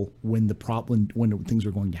tell when when things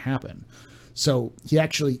were going to happen. So he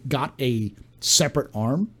actually got a separate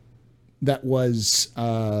arm that was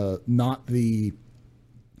not the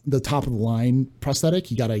top of the line prosthetic.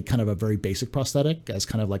 He got a kind of a very basic prosthetic as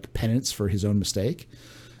kind of like penance for his own mistake.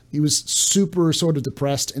 He was super sort of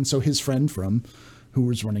depressed, and so his friend who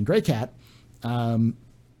was running Grey Cat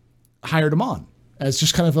hired him on as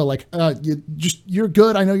just kind of you're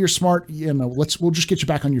good. I know you're smart. We'll just get you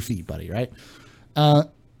back on your feet, buddy. Right.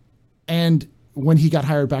 And when he got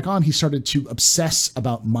hired back on, he started to obsess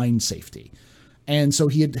about mine safety. And so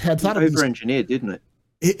he had thought of over-engineered, didn't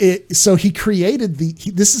it? So he created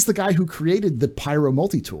this is the guy who created the Pyro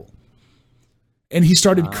multi-tool. And he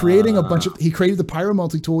started creating he created the Pyro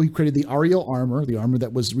multi-tool. He created the Ariel armor, the armor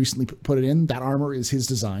that was recently put in. That armor is his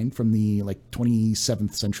design from the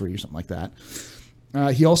 27th century or something like that.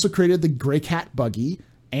 He also created the Grey Cat buggy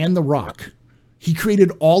and the Rock. He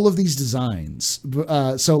created all of these designs.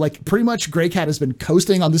 So pretty much Grey Cat has been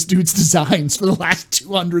coasting on this dude's designs for the last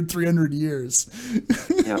 200, 300 years.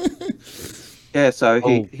 Yeah, so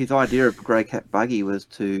his idea of Grey Cat buggy was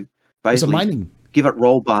to basically give it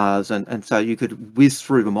roll bars and so you could whiz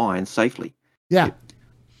through the mine safely. Yeah.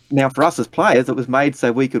 Now for us as players, it was made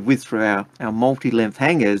so we could whiz through our multi-length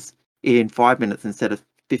hangars in 5 minutes instead of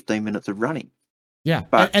 15 minutes of running. Yeah,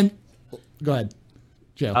 but and go ahead.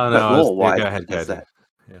 Joe. Oh, no, go ahead. Yeah.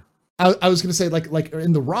 I was going to say, like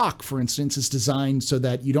in the Rock, for instance, is designed so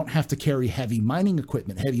that you don't have to carry heavy mining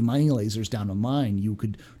equipment, heavy mining lasers down a mine. You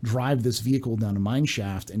could drive this vehicle down a mine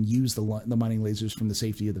shaft and use the mining lasers from the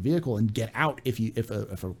safety of the vehicle and get out if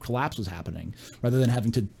a collapse was happening, rather than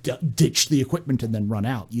having to ditch the equipment and then run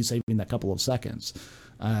out. You saving that couple of seconds.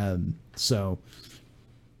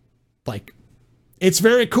 It's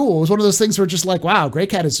very cool. It was one of those things where just like, wow, Grey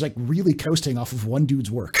Cat is really coasting off of one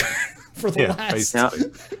dude's work for the last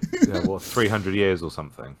 300 years or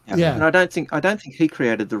something. Yeah. And I don't think he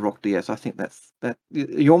created the Rock DS. I think that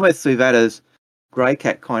you almost see that as Grey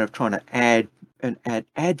Cat kind of trying to add and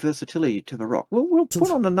add versatility to the rock. We'll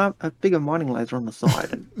put on a bigger mining laser on the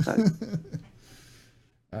side, and so,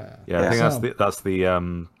 I think that's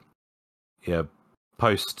the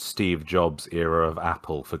post Steve Jobs era of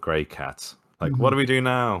Apple for Grey Cat. Like, what do we do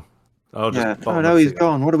now? Oh, no, he's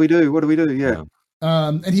gone. What do we do? What do we do? Yeah.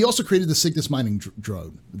 And he also created the Cygnus mining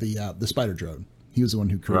drone, the spider drone. He was the one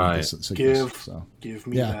who created this Cygnus. Give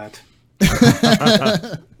me that.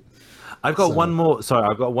 I've got one more. Sorry,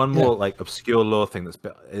 I've got one more like obscure lore thing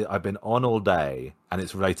I've been on all day, and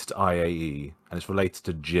it's related to IAE, and it's related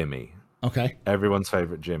to Jimmy. Okay. Everyone's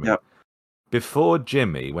favorite Jimmy. Yep. Before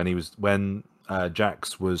Jimmy, when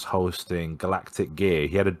Jax was hosting Galactic Gear,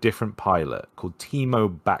 he had a different pilot called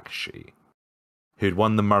Timo Bakshi, who'd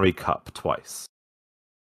won the Murray Cup twice.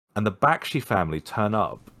 And the Bakshi family turn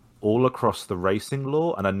up all across the racing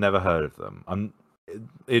lore, and I'd never heard of them.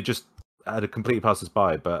 It just had a completely passed us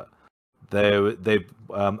by, but they're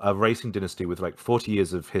a racing dynasty with like 40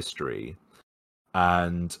 years of history.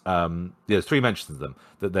 And there's 3 mentions of them,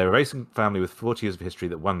 that they're a racing family with 40 years of history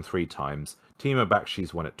that won 3 times. Timo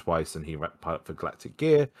Bakshi's won it twice, and he pilot for Galactic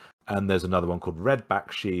Gear. And there's another one called Red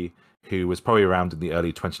Bakshi, who was probably around in the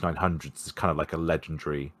early 2900s. It's kind of like a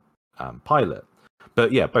legendary pilot.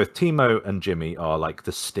 But yeah, both Timo and Jimmy are like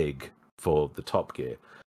the Stig for the Top Gear.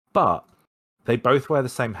 But they both wear the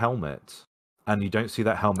same helmet, and you don't see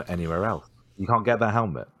that helmet anywhere else. You can't get that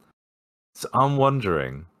helmet. So I'm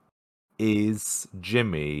wondering, is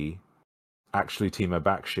Jimmy actually Timo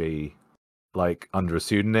Bakshi, like under a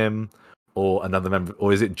pseudonym, or another member,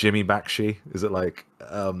 or is it Jimmy Bakshi? Is it like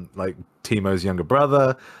Timo's younger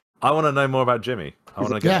brother? I want to know more about Jimmy. I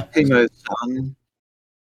want to get Timo's son.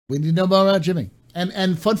 We need to know more about Jimmy.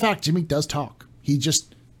 And fun fact, Jimmy does talk. He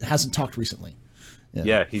just hasn't talked recently.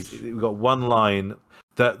 Yeah, he's got one line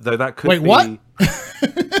that could Wait, be... what?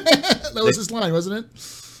 That was his line, wasn't it?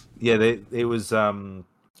 Yeah, it was.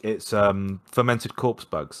 It's fermented corpse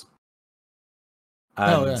bugs.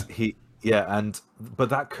 And but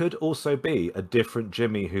that could also be a different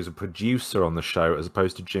Jimmy who's a producer on the show as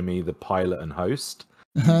opposed to Jimmy, the pilot and host.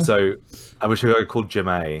 So I wish we were called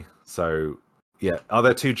Jimmy. So yeah, are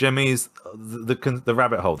there 2 Jimmys? The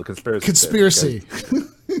rabbit hole, the conspiracy.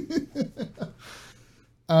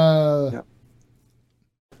 All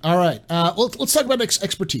right. Well, let's talk about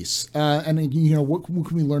expertise. And what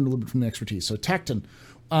can we learn a little bit from the expertise? So, Tacton,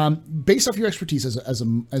 based off your expertise as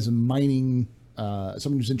a mining,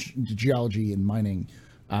 someone who's into geology and mining,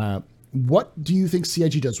 what do you think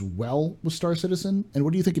CIG does well with Star Citizen, and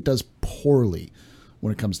what do you think it does poorly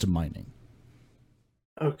when it comes to mining?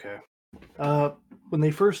 Okay. When they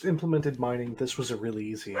first implemented mining, this was a really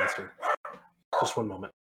easy answer. Just one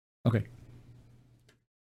moment. Okay.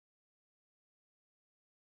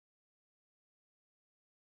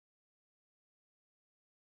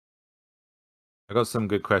 I got some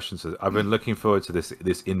good questions. I've been looking forward to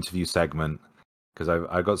this interview segment because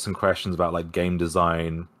I got some questions about like game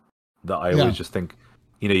design that I always just think,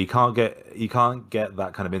 you can't get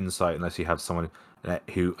that kind of insight unless you have someone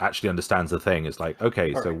who actually understands the thing. It's like,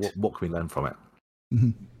 okay, all so right. What can we learn from it?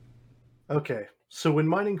 Mm-hmm. Okay, so when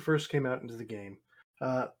mining first came out into the game,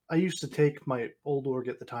 I used to take my old org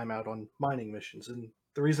at the time out on mining missions, and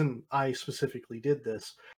the reason I specifically did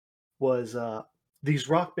this was these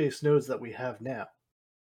rock-based nodes that we have now,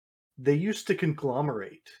 they used to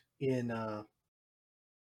conglomerate in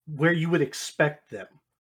where you would expect them,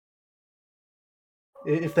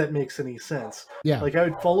 if that makes any sense. Yeah. Like I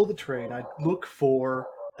would follow the train, I'd look for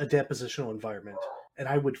a depositional environment, and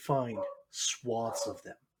I would find swaths of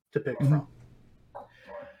them to pick from.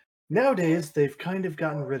 Nowadays, they've kind of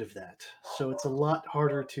gotten rid of that, so it's a lot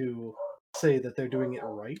harder to say that they're doing it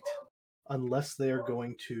right unless they're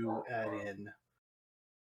going to add in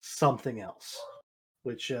something else,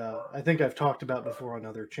 which I think I've talked about before on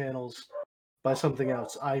other channels. By something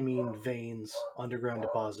else, I mean veins, underground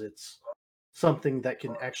deposits, something that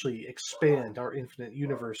can actually expand our infinite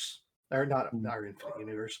universe, or not our infinite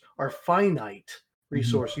universe, our finite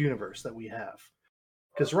resource universe that we have.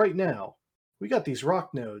 Because right now, we got these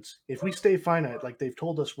rock nodes. If we stay finite like they've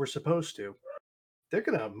told us we're supposed to, they're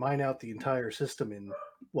going to mine out the entire system in,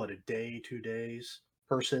 a day, 2 days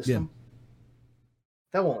per system? Yeah.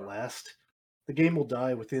 That won't last. The game will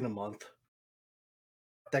die within a month.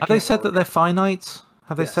 Have they said that they're finite?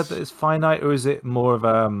 Have they said that it's finite, or is it more of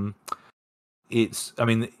in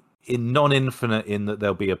non-infinite in that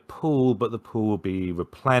there'll be a pool, but the pool will be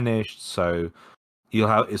replenished, so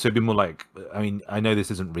it'd be more like, I know this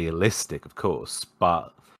isn't realistic, of course,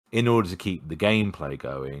 but in order to keep the gameplay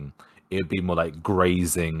going, it'd be more like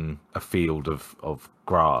grazing a field of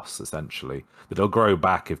grass, essentially, that it'll grow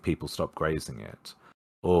back if people stop grazing it.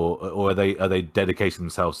 or are they dedicating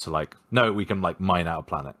themselves to like, no, we can like mine out a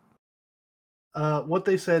planet? What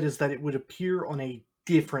they said is that it would appear on a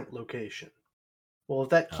different location. Well, if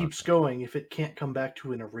that keeps going, if it can't come back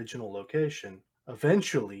to an original location,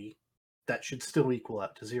 eventually that should still equal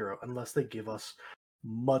out to 0 unless they give us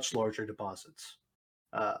much larger deposits.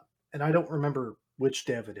 And I don't remember which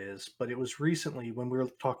dev it is, but it was recently when we were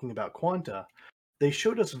talking about Quanta. They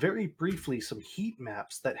showed us very briefly some heat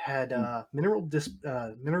maps that had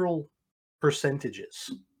mineral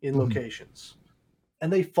percentages in locations,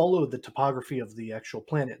 and they followed the topography of the actual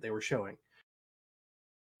planet they were showing.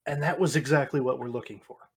 And that was exactly what we're looking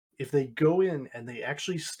for. If they go in and they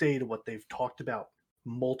actually stay to what they've talked about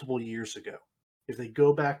multiple years ago, if they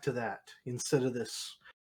go back to that instead of this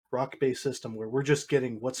rock-based system where we're just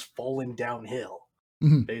getting what's falling downhill,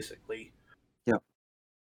 basically,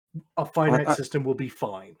 a finite system will be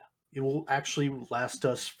fine. It will actually last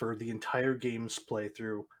us for the entire game's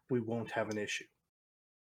playthrough. We won't have an issue.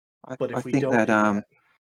 But if we don't do that,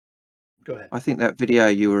 go ahead. I think that video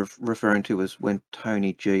you were referring to was when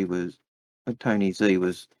Tony Z was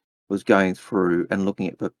going through and looking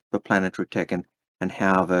at the planetary tech and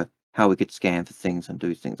how we could scan for things and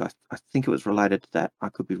do things. I think it was related to that. I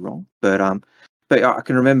could be wrong, but I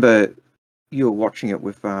can remember you were watching it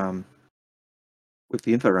with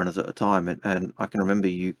the info runners at the time, and I can remember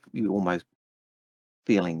you almost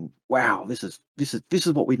feeling, wow, this is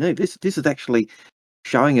what we need. This is actually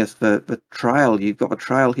showing us the trail. You've got a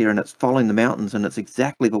trail here and it's following the mountains and it's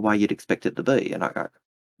exactly the way you'd expect it to be. And I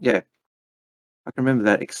can remember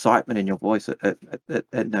that excitement in your voice at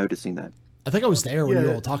noticing that. I think I was there when you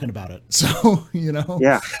were all talking about it. So,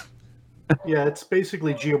 Yeah, it's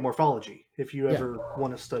basically geomorphology. If you ever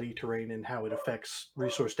want to study terrain and how it affects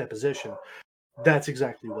resource deposition, that's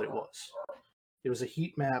exactly what it was. It was a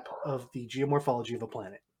heat map of the geomorphology of a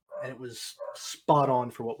planet, and it was spot on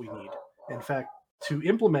for what we need. In fact, to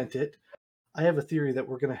implement it, I have a theory that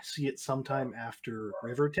we're going to see it sometime after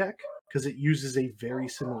River Tech, because it uses a very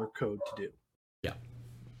similar code to do. Yeah.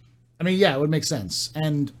 I mean, yeah, it would make sense.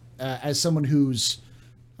 And as someone who's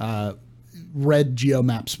read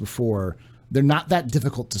geomaps before, they're not that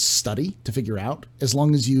difficult to study, to figure out, as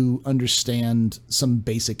long as you understand some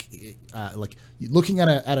basic, like looking at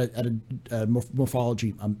a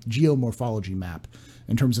morphology, geomorphology map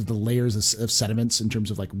in terms of the layers of sediments, in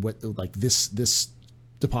terms of like what, like this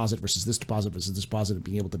deposit versus this deposit versus this deposit, and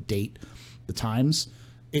being able to date the times.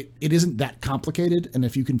 It isn't that complicated, and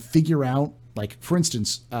if you can figure out, like for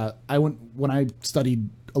instance, when I studied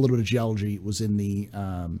a little bit of geology, it was in the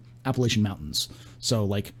Appalachian Mountains, so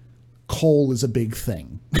like coal is a big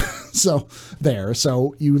thing. So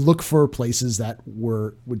you look for places that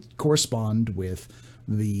would correspond with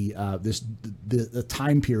the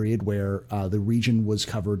time period where the region was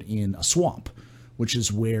covered in a swamp, which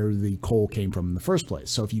is where the coal came from in the first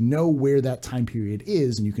place. So if you know where that time period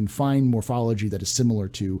is, and you can find morphology that is similar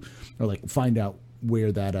to, or like find out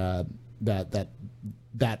where that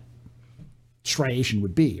striation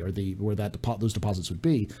would be, or where those deposits would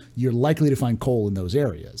be, you're likely to find coal in those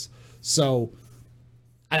areas. So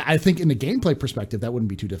I think in a gameplay perspective, that wouldn't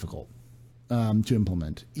be too difficult to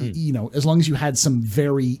implement. As long as you had some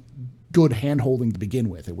very good hand-holding to begin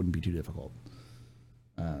with, it wouldn't be too difficult.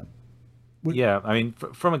 Yeah, I mean,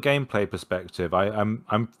 from a gameplay perspective, I'm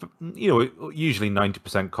usually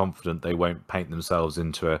 90% confident they won't paint themselves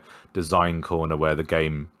into a design corner where the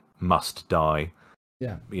game must die.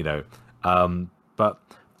 Yeah. But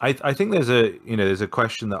I think there's a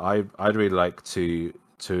question that I'd really like to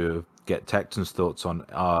get Tecton's thoughts on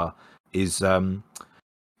is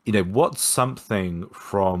what's something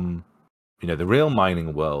from the real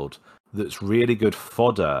mining world that's really good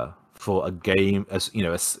fodder for a game, as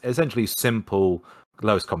essentially simple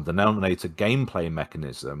lowest common denominator gameplay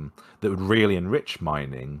mechanism that would really enrich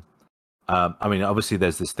mining. I mean, obviously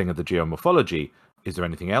there's this thing of the geomorphology. Is there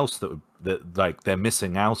anything else that like they're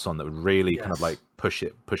missing out on that would really kind of like push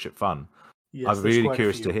it fun? Yes, I'm really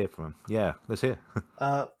curious to hear from him. Yeah, let's hear.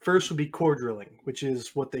 First would be core drilling, which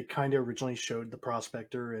is what they kind of originally showed the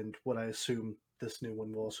Prospector, and what I assume this new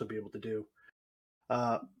one will also be able to do.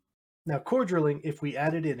 Now, core drilling, if we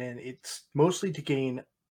added it in, it's mostly to gain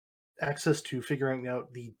access to figuring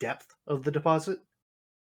out the depth of the deposit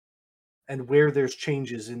and where there's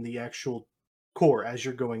changes in the actual core as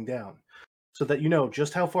you're going down, so that you know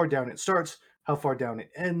just how far down it starts, how far down it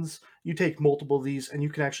ends. You take multiple of these and you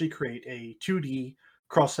can actually create a 2D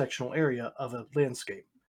cross-sectional area of a landscape.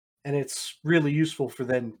 And it's really useful for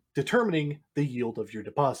then determining the yield of your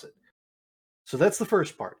deposit. So that's the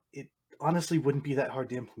first part. It honestly wouldn't be that hard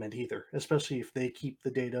to implement either, especially if they keep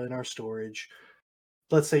the data in our storage.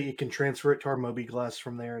 let's say it can transfer it to our mobiGlas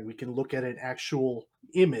from there, and we can look at an actual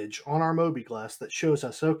image on our mobiGlas that shows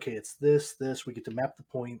us, okay, it's this. We get to map the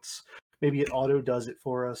points. Maybe it auto does it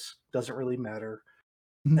for us. Doesn't really matter.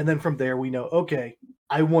 Mhm. And then from there, we know, okay,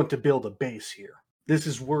 I want to build a base here. This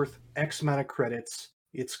is worth X amount of credits.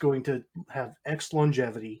 It's going to have X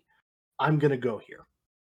longevity. I'm going to go here.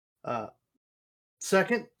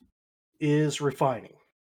 Second is refining.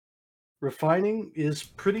 Refining is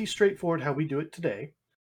pretty straightforward how we do it today.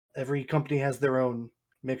 Every company has their own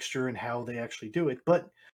mixture and how they actually do it.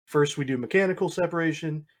 But first we do mechanical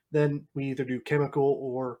separation, then we either do chemical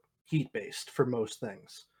or heat-based for most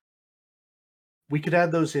things. We could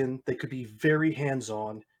add those in. They could be very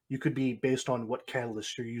hands-on. You could be based on what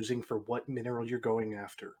catalyst you're using for what mineral you're going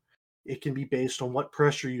after. It can be based on what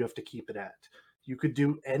pressure you have to keep it at. You could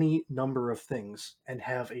do any number of things and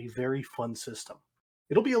have a very fun system.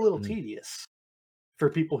 It'll be a little tedious for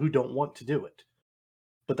people who don't want to do it,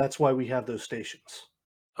 but that's why we have those stations.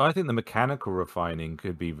 I think the mechanical refining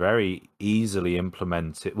could be very easily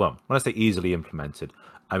implemented. Well, when I say easily implemented,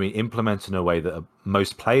 I mean implemented in a way that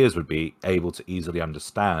most players would be able to easily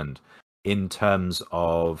understand in terms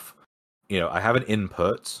of, I have an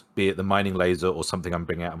input, be it the mining laser or something I'm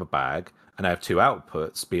bringing out of a bag, and I have two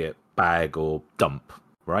outputs, be it bag or dump,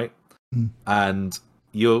 right? And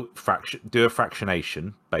you'll do a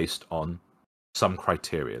fractionation based on some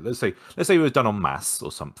criteria. Let's say it was done on mass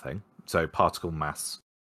or something, so particle mass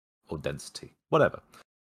or density, whatever.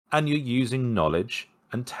 And you're using knowledge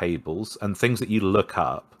and tables and things that you look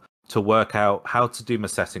up to work out how to do my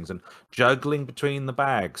settings and juggling between the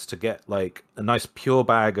bags to get like a nice pure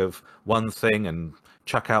bag of one thing and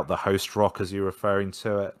chuck out the host rock as you're referring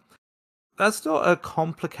to it. That's not a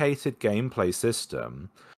complicated gameplay system,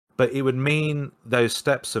 but it would mean those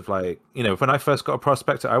steps of like, when I first got a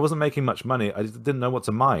prospector, I wasn't making much money. I didn't know what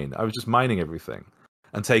to mine. I was just mining everything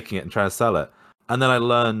and taking it and trying to sell it. And then I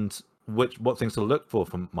learned what things to look for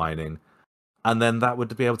from mining. And then that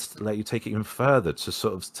would be able to let you take it even further to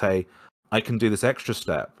sort of say, I can do this extra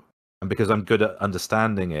step. And because I'm good at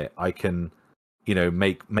understanding it, I can,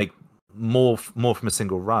 make more from a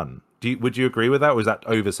single run. Would you agree with that? Or is that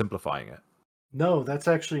oversimplifying it? No, that's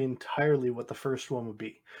actually entirely what the first one would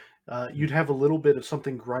be. You'd have a little bit of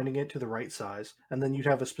something grinding it to the right size, and then you'd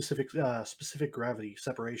have a specific gravity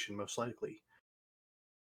separation, most likely.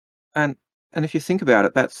 And if you think about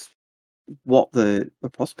it, that's what the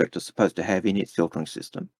prospector is supposed to have in its filtering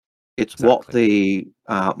system. It's what the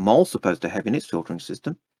mole's supposed to have in its filtering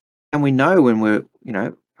system. And we know when we're,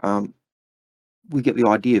 we get the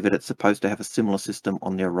idea that it's supposed to have a similar system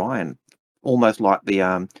on the Orion, almost like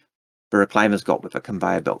the Reclaimer's got with a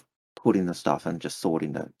conveyor belt, putting the stuff and just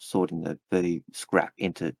sorting the scrap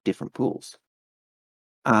into different pools.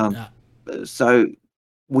 So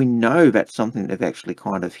we know that's something they've actually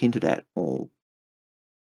kind of hinted at.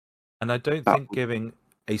 And I don't think giving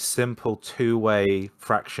a simple two-way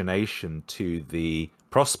fractionation to the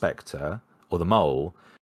prospector or the mole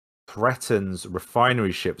threatens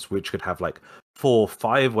refinery ships, which could have like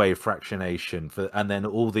 4-5-way fractionation and then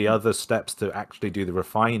all the other steps to actually do the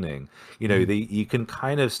refining. You can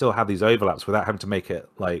kind of still have these overlaps without having to make it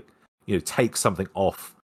like, take something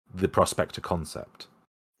off the prospector concept.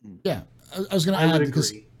 Yeah, I was going to add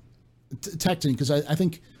because Tecton, because I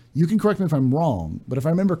think you can correct me if I'm wrong, but if I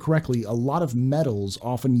remember correctly, a lot of metals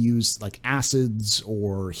often use like acids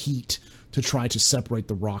or heat to try to separate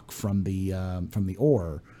the rock from the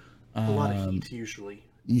ore. A lot of heat usually.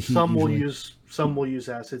 Some will use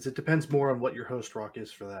acids. It depends more on what your host rock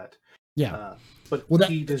is for that. Yeah, but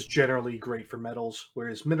heat is generally great for metals,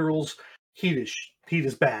 whereas minerals, heat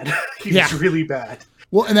is bad. Heat is really bad.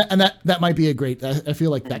 Well, and that might be a great. I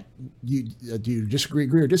feel like that do you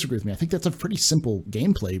agree or disagree with me? I think that's a pretty simple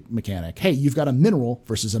gameplay mechanic. Hey, you've got a mineral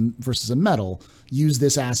versus a metal. Use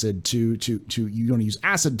this acid to you want to use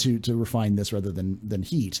acid to refine this rather than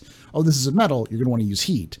heat. Oh, this is a metal. You're going to want to use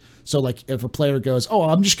heat. So like if a player goes, oh,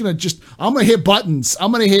 I'm going to hit buttons.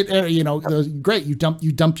 I'm going to hit great. You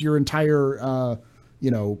dump your entire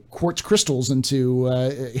quartz crystals into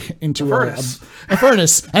a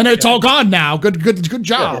furnace, and it's all gone now. Good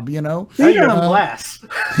job. Now you're on glass.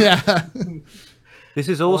 Yeah. This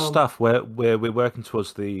is all stuff where we're working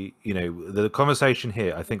towards the conversation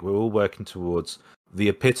here. I think we're all working towards the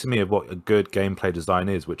epitome of what a good gameplay design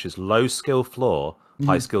is, which is low skill floor,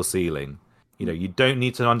 high skill ceiling. You don't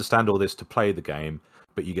need to understand all this to play the game,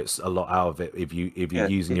 but you get a lot out of it if you're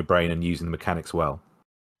using your brain and using the mechanics well.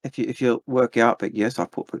 If you work out that yes, I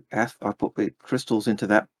put the crystals into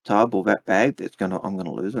that tub or that bag, I'm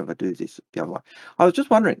gonna lose it if I do this the other way. I was just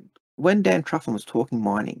wondering, when Dan Truffin was talking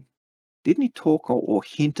mining, didn't he talk or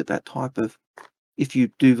hint at that type of if you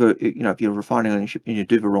do if you're refining on your ship and you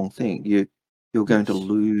do the wrong thing, you're going to Yes.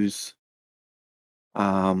 lose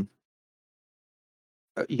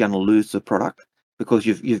you're going to lose the product because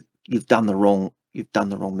you've done the wrong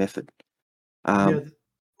method.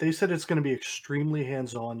 They said it's going to be extremely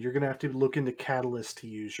hands-on. You're going to have to look into catalyst to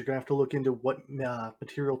use. You're going to have to look into what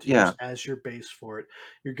material to use as your base for it.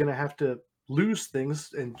 You're going to have to lose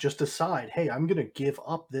things and just decide, hey, I'm going to give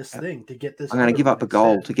up this thing to get this. I'm going to give up a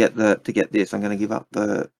gold to get this. I'm going to give up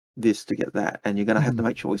this to get that, and you're going to have to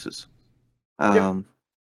make choices. Okay.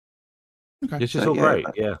 It's just all great.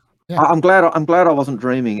 Yeah. I'm glad I wasn't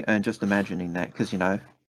dreaming and just imagining that, because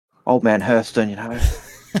old man Hurston,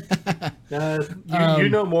 you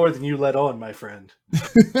know more than you let on, my friend.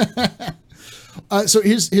 So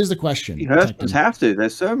here's the question. Hurstons have to.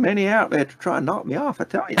 There's so many out there to try and knock me off, I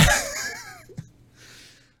tell you.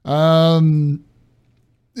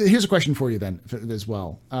 Here's a question for you then as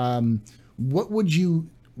well. What would you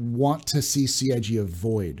want to see CIG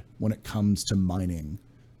avoid when it comes to mining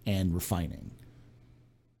and refining?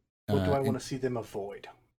 What do I want to see them avoid?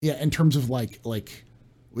 Yeah, in terms of like,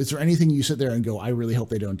 is there anything you sit there and go, I really hope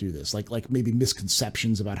they don't do this? Like maybe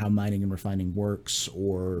misconceptions about how mining and refining works,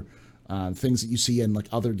 or things that you see in like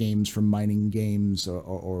other games from mining games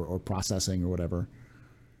or processing or whatever.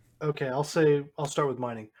 Okay, I'll start with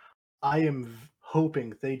mining. I am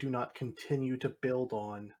hoping they do not continue to build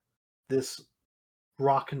on this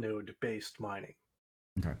rock node based mining.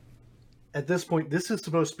 Okay. At this point, this is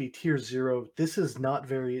supposed to be tier 0. This is not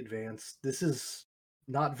very advanced. This is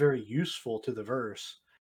not very useful to the verse.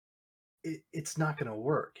 It's not going to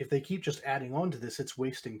work. If they keep just adding on to this, it's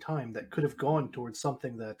wasting time that could have gone towards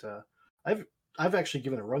something that I've actually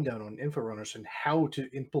given a rundown on InfoRunners and how to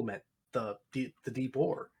implement the deep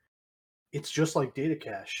ore. It's just like data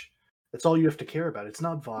cache. That's all you have to care about. It's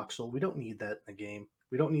not voxel. We don't need that in the game.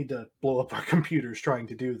 We don't need to blow up our computers trying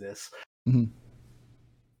to do this. Mm-hmm.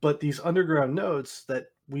 But these underground nodes that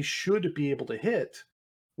we should be able to hit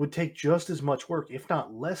would take just as much work, if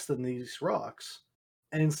not less, than these rocks.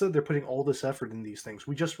 And instead, they're putting all this effort in these things.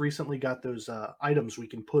 We just recently got those items we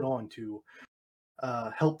can put on to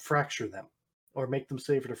help fracture them or make them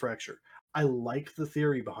safer to fracture. I like the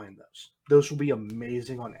theory behind those. Those will be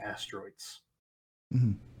amazing on asteroids.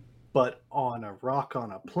 Mm-hmm. But on a rock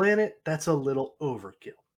on a planet, that's a little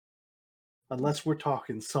overkill. Unless we're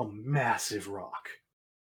talking some massive rock.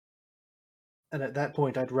 And at that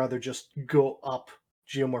point, I'd rather just go up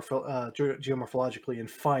geomorphologically and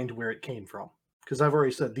find where it came from. Because I've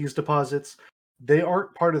already said, these deposits, they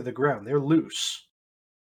aren't part of the ground. They're loose.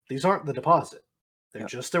 These aren't the deposit. They're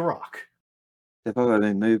just a rock. They've either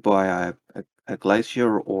been moved by a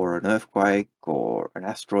glacier or an earthquake or an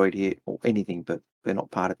asteroid hit or anything, but they're not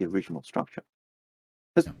part of the original structure.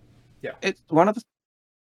 Yeah. It's one of the...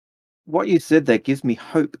 What you said there gives me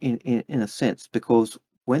hope in a sense, because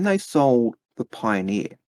when they sold the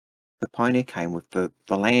Pioneer came with the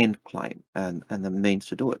land claim and the means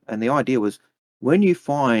to do it. And the idea was, when you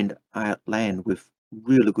find a land with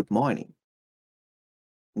really good mining,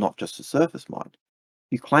 not just a surface mine,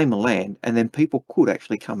 you claim the land, and then people could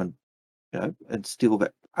actually come and and steal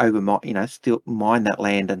that still mine that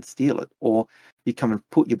land and steal it, or you come and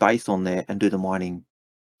put your base on there and do the mining,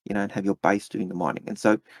 and have your base doing the mining. And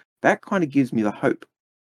so that kind of gives me the hope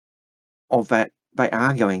of that they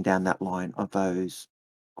are going down that line of those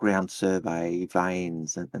ground survey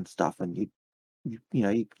veins and stuff, and you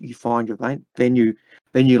find your vein, then you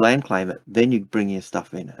land claim it, then you bring your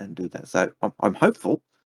stuff in and do that. So I'm hopeful,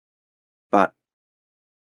 but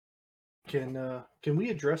can we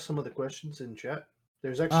address some of the questions in chat?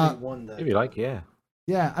 There's actually one that if you like, yeah.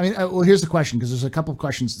 Yeah, I mean, well, here's the question, because there's a couple of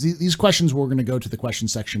questions. These questions we're going to go to the question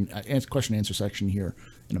section, question and answer section here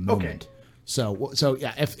in a moment. Okay. So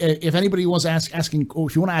yeah, if anybody wants to asking, or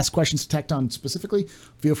if you want to ask questions to Tecton specifically,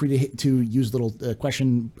 feel free to use the little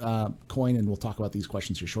question coin, and we'll talk about these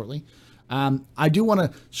questions here shortly. I do want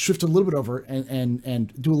to shift a little bit over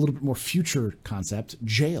and do a little bit more future concept.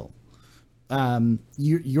 Jail.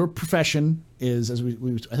 Your profession is, as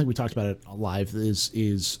I think we talked about it live,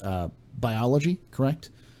 is biology, correct?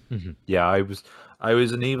 Mm-hmm. Yeah, I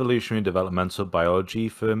was an evolutionary and developmental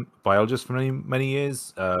biologist for many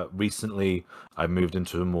years. Recently, I moved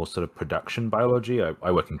into a more sort of production biology.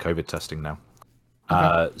 I work in COVID testing now.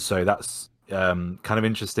 Okay. So that's kind of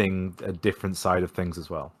interesting, a different side of things as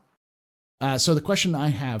well. So the question I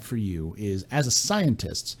have for you is, as a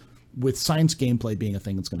scientist, with science gameplay being a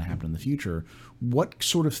thing that's going to happen in the future, what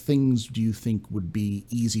sort of things do you think would be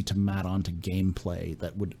easy to mat onto gameplay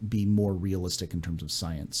that would be more realistic in terms of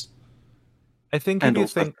science? I think and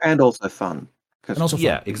also fun. 'Cause- And also fun.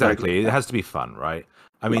 Yeah, exactly. It has to be fun, right?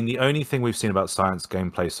 I mean, the only thing we've seen about science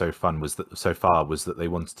gameplay so far was that they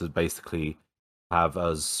wanted to basically have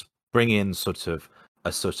us bring in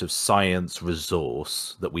a sort of science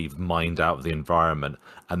resource that we've mined out of the environment,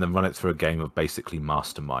 and then run it through a game of basically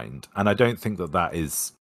Mastermind. And I don't think that's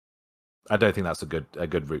a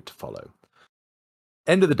good route to follow.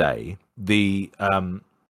 End of the day,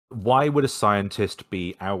 why would a scientist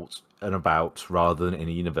be out and about rather than in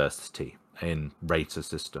a university, in Rater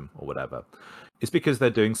system or whatever? It's because they're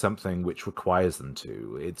doing something which requires them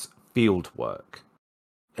to. It's field work.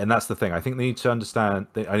 And that's the thing. I think they need to understand.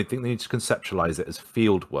 I think they need to conceptualize it as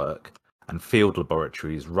field work and field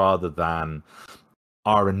laboratories rather than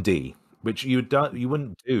R&D, which you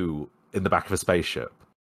wouldn't do in the back of a spaceship.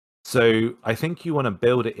 So I think you want to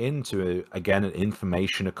build it into again an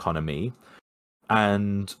information economy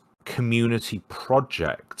and community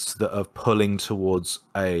projects that are pulling towards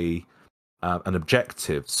an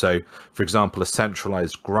objective. So, for example, a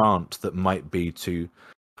centralized grant that might be to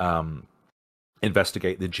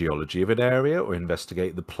investigate the geology of an area or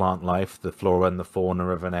investigate the plant life, the flora and the fauna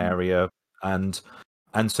of an area, and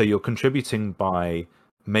so you're contributing by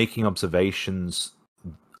making observations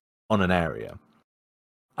on an area.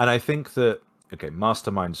 And I think that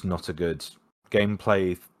Mastermind's not a good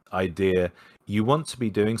gameplay idea. You want to be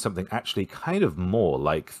doing something actually kind of more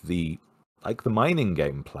like the mining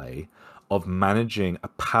gameplay of managing a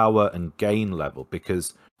power and gain level,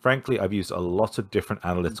 because frankly, I've used a lot of different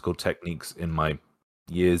analytical techniques in my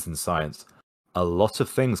years in science. A lot of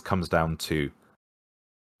things comes down to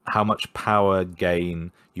how much power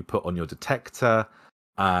gain you put on your detector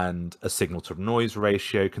and a signal to noise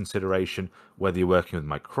ratio consideration, whether you're working with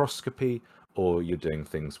microscopy or you're doing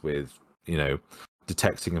things with,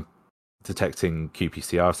 detecting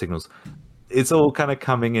qPCR signals. It's all kind of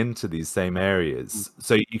coming into these same areas.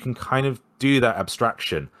 So you can kind of do that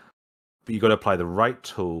abstraction, but you've got to apply the right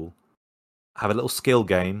tool, have a little skill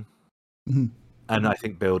game, and I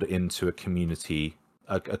think build it into a community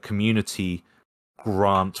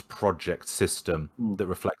grant project system that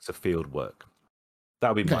reflects a field work.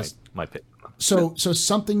 That would be my pitch. So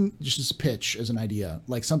something, just as a pitch, as an idea,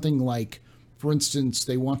 like something like, for instance,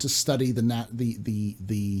 they want to study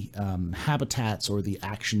the habitats or the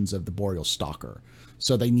actions of the boreal stalker.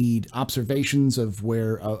 So they need observations of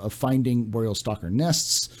finding boreal stalker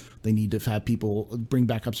nests. They need to have people bring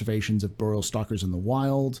back observations of boreal stalkers in the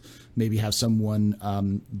wild. Maybe have someone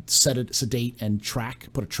sedate and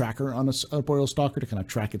put a tracker on a boreal stalker to kind of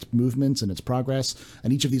track its movements and its progress.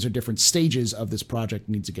 And each of these are different stages of this project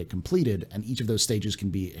needs to get completed. And each of those stages can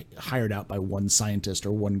be hired out by one scientist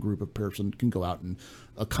or one group of person can go out and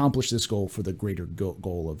accomplish this goal for the greater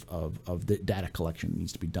goal of the data collection that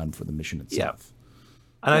needs to be done for the mission itself. Yeah.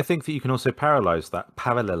 And I think that you can also parallelize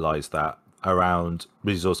that around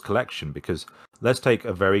resource collection, because let's take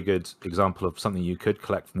a very good example of something you could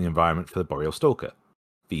collect from the environment for the boreal stalker: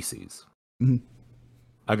 feces. I'm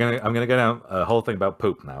gonna go down a whole thing about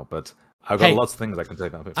poop now, but I've got lots of things I can say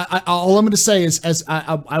about poop. All I'm going to say is, as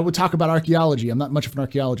I would talk about archaeology, I'm not much of an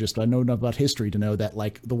archaeologist, but I know enough about history to know that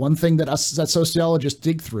the one thing that sociologists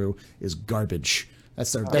dig through is garbage.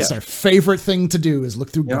 That's their favorite thing to do, is look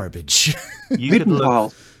through garbage. Midden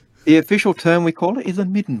pile. The official term we call it is a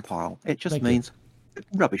midden pile. It just means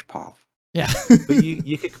rubbish pile. Yeah. But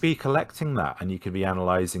you could be collecting that, and you could be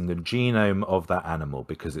analyzing the genome of that animal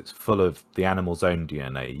because it's full of the animal's own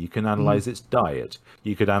DNA. You can analyze its diet.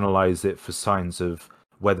 You could analyze it for signs of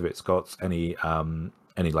whether it's got any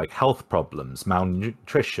like health problems,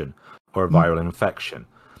 malnutrition, or a viral infection.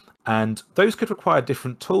 And those could require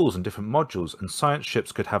different tools and different modules, and science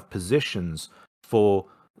ships could have positions for,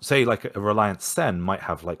 say, like a Reliant Sen might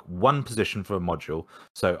have like one position for a module.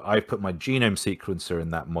 So I put my genome sequencer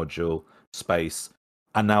in that module space,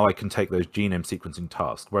 and now I can take those genome sequencing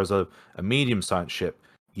tasks. Whereas a medium science ship,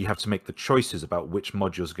 you have to make the choices about which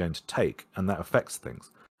modules are going to take, and that affects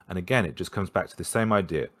things. And again, it just comes back to the same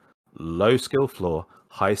idea: low skill floor,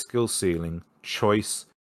 high skill ceiling, choice,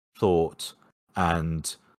 thought,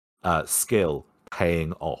 and skill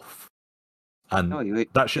paying off. And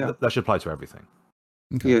that should apply to everything.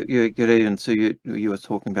 Okay. You even so you were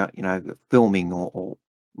talking about filming or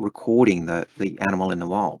recording the animal in the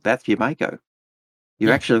wild. That's your Mako.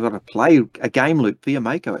 You actually got to play a game loop for your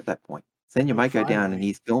Mako at that point. Send your Mako down and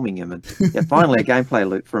he's filming him, and finally a gameplay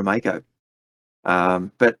loop for a Mako.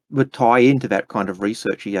 But would tie into that kind of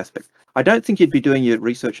researchy aspect. I don't think you'd be doing your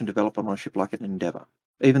research and development on a ship like an Endeavour,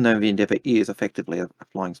 even though the Endeavour is effectively a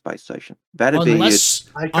flying space station. I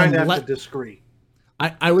kind of have to disagree.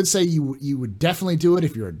 I would say you would definitely do it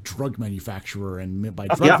if you're a drug manufacturer, and by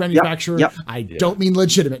drug manufacturer, I don't mean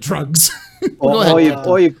legitimate drugs. or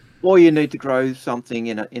you need to grow something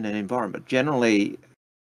in an environment. Generally,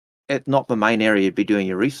 it's not the main area you'd be doing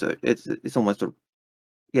your research. It's almost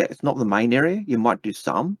it's not the main area. You might do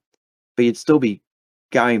some, but you'd still be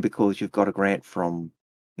going because you've got a grant from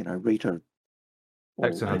Rita or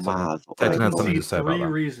Mars. I can see 3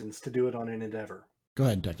 reasons to do it on an endeavor. Go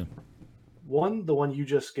ahead, Declan. 1, the one you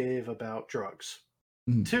just gave about drugs.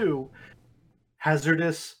 Mm. 2,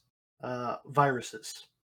 hazardous viruses.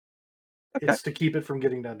 Okay. It's to keep it from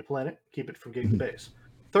getting down to planet, keep it from getting to base.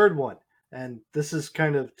 3rd one, and this is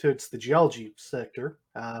kind of towards the geology sector.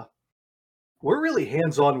 We're really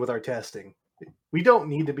hands-on with our testing. We don't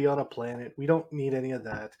need to be on a planet. We don't need any of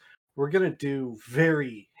that. We're going to do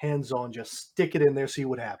very hands-on, just stick it in there, see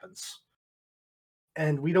what happens.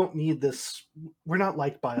 And we don't need this. We're not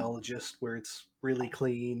like biologists where it's really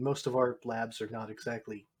clean. Most of our labs are not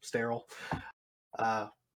exactly sterile.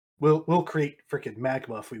 We'll create freaking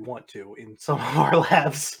magma if we want to in some of our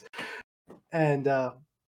labs. And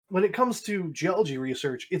when it comes to geology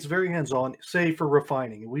research, it's very hands-on. Say for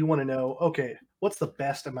refining, we want to know, okay, what's the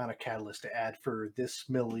best amount of catalyst to add for this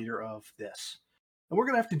milliliter of this? And we're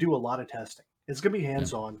going to have to do a lot of testing. It's going to be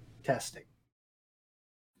hands-on testing.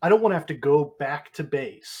 I don't want to have to go back to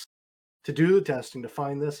base to do the testing to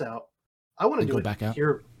find this out. I want to do it back out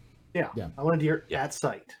here. Yeah. I want to do it at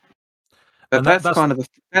site. But that's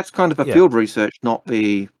kind of a field research, not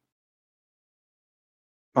the.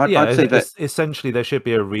 I'd say that essentially there should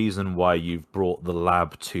be a reason why you've brought the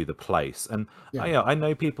lab to the place, and I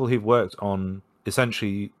know people who've worked on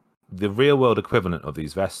essentially the real-world equivalent of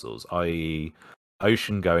these vessels, i.e.,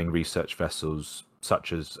 ocean-going research vessels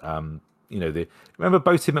such as remember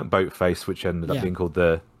Boaty McBoatface, which ended up being called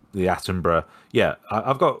the Attenborough. Yeah,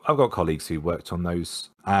 I've got colleagues who worked on those,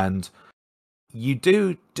 and you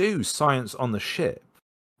do science on the ship,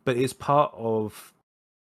 but it's part of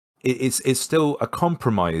it's still a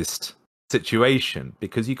compromised situation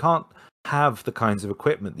because you can't have the kinds of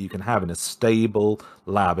equipment that you can have in a stable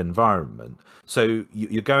lab environment. So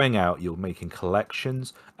you're going out, you're making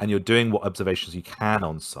collections, and you're doing what observations you can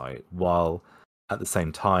on site, while at the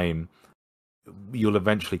same time you'll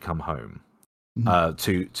eventually come home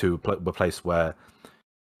to a place where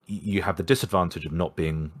you have the disadvantage of not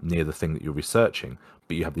being near the thing that you're researching,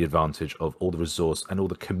 but you have the advantage of all the resource and all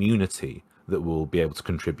the community that will be able to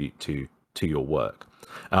contribute to your work.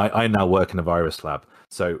 And I now work in a virus lab,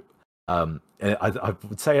 so I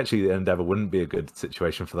would say actually the Endeavour wouldn't be a good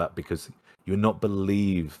situation for that because you would not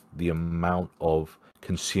believe the amount of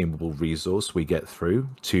consumable resource we get through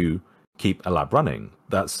to keep a lab running.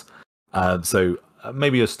 That's so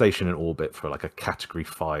maybe a station in orbit for like a Category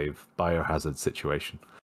 5 biohazard situation.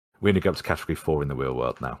 We're going to go up to Category 4 in the real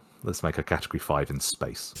world now. Let's make a Category 5 in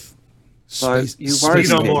space. So you worried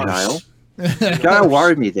me there, Dale. Dale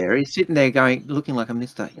worried me there. He's sitting there looking like a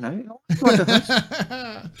mister,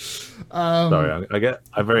 Sorry, I get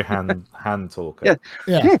a very hand talker.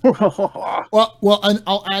 Yeah. Well, and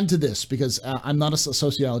I'll add to this because I'm not a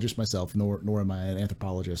sociologist myself, nor am I an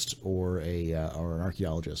anthropologist or an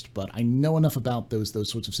archaeologist. But I know enough about those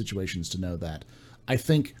sorts of situations to know that I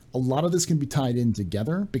think a lot of this can be tied in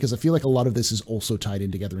together because I feel like a lot of this is also tied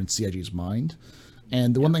in together in CIG's mind.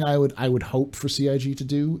 And the one thing I would hope for CIG to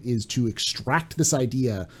do is to extract this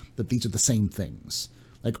idea that these are the same things.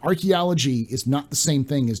 Like archaeology is not the same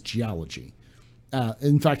thing as geology.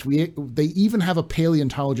 In fact, they even have a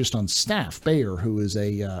paleontologist on staff, Bayer, who is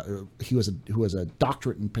who has a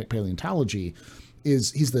doctorate in paleontology.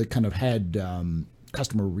 He's the kind of head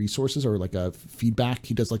customer resources or like a feedback.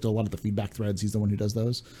 He does like a lot of the feedback threads. He's the one who does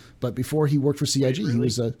those. But before he worked for CIG, he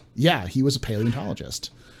was a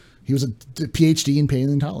paleontologist. He was a PhD in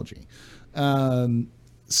paleontology.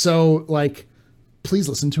 So like, please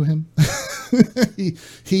listen to him.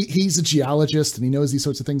 He's a geologist and he knows these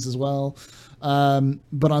sorts of things as well.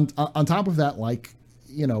 But on top of that,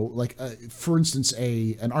 for instance,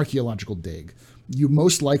 an archaeological dig, you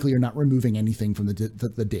most likely are not removing anything from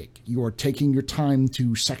the dig. You are taking your time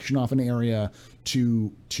to section off an area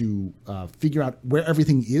to figure out where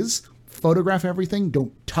everything is. Photograph everything.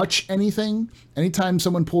 Don't touch anything. Anytime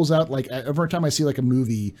someone pulls out, like every time I see like a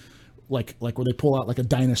movie, like where they pull out like a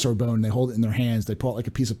dinosaur bone, they hold it in their hands, they pull out like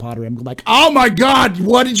a piece of pottery. I'm like, oh my God,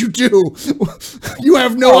 what did you do? You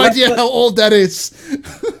have no idea how old that is.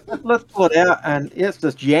 Let's pull it out and let's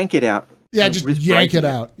just yank it out. Yeah, just yank it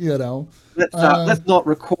out. Let's not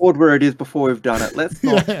record where it is before we've done it. Let's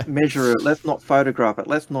not measure it. Let's not photograph it.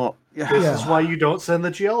 Let's not. This is why you don't send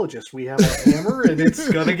the geologist. We have a hammer and it's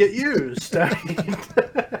gonna get used.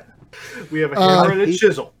 We have a hammer and a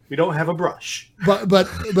chisel. We don't have a brush.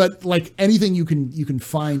 But like anything you can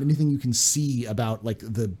find, anything you can see about like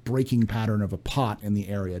the breaking pattern of a pot in the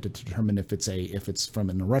area to determine if it's from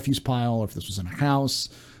in a refuse pile or if this was in a house,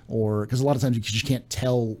 or because a lot of times you just can't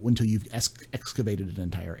tell until you've excavated an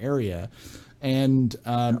entire area, and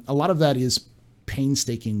a lot of that is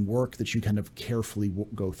painstaking work that you kind of carefully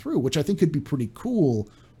go through, which I think could be pretty cool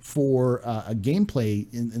for a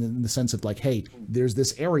gameplay in the sense of like, hey, there's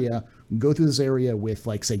this area, go through this area with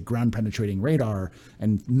like, say, ground penetrating radar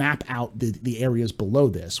and map out the areas below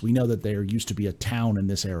this. We know that there used to be a town in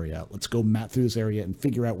this area. Let's go map through this area and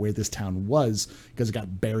figure out where this town was because it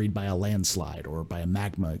got buried by a landslide or by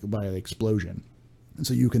an explosion. And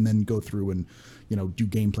so you can then go through and, do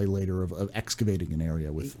gameplay later of excavating an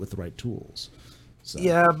area with the right tools. So.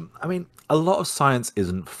 Yeah, I mean, a lot of science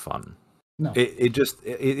isn't fun. No.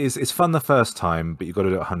 It's fun the first time, but you've got to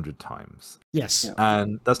do it 100 times. Yes. Yeah.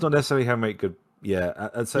 And that's not necessarily how you make good. Yeah.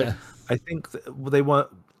 And so I think they want,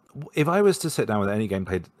 if I was to sit down with any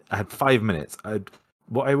gameplay, I had 5 minutes.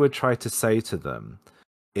 What I would try to say to them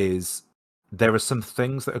is there are some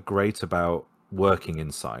things that are great about working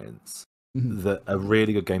in science that a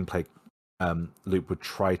really good gameplay loop would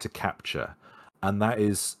try to capture. And that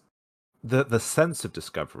is the sense of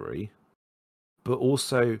discovery, but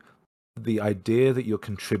also the idea that you're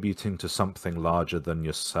contributing to something larger than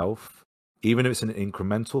yourself, even if it's in an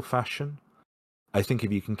incremental fashion. I think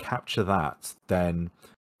if you can capture that, then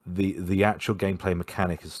the actual gameplay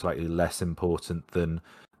mechanic is slightly less important than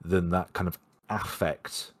that kind of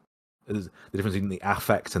affect. The difference between the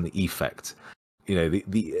affect and the effect.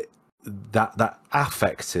 That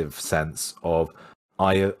affective sense of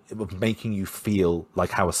making you feel like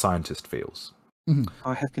how a scientist feels.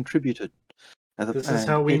 I have contributed. This is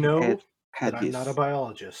how we know that I'm not a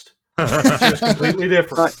biologist. It's just completely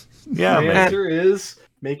different. Right. Yeah, the answer is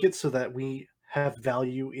make it so that we have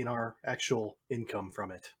value in our actual income from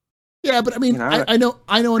it. Yeah, but I mean, I know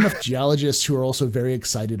enough geologists who are also very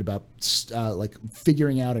excited about like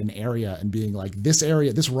figuring out an area and being like, this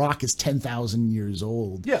rock is 10,000 years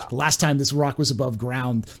old. Yeah. The last time this rock was above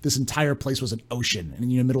ground, this entire place was an ocean and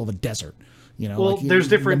in the middle of a desert. Well, like, there's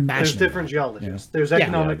different that. geologists. There's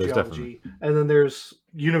economic geology, and then there's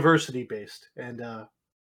university based, and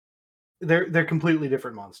they're completely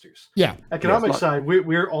different monsters. Yeah. Economic side,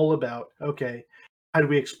 we're all about, okay, how do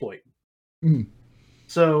we exploit?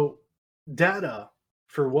 So data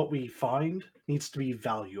for what we find needs to be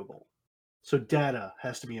valuable. So data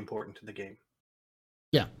has to be important to the game.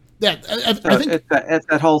 Yeah. Yeah. I think it's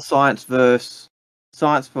that whole science for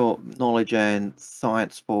knowledge and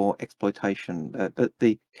science for exploitation.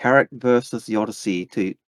 The character versus the Odyssey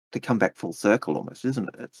to come back full circle almost, isn't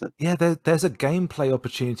it? There's a gameplay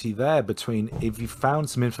opportunity there between if you found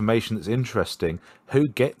some information that's interesting, who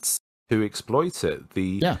gets to exploit it?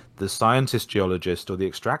 The scientist geologist or the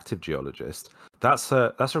extractive geologist. That's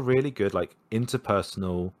a really good like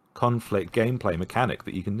interpersonal conflict gameplay mechanic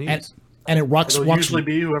that you can use. And it rocks. It'll usually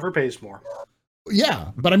be whoever pays more. Yeah,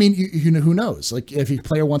 but I mean, who knows? Like, if a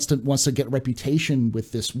player wants to get reputation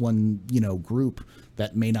with this one, group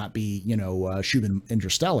that may not be, Shubin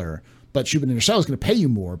Interstellar, but Shubin Interstellar is going to pay you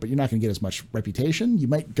more, but you're not going to get as much reputation. You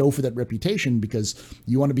might go for that reputation because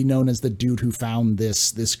you want to be known as the dude who found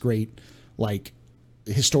this great, like,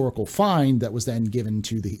 historical find that was then given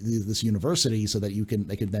to this university so that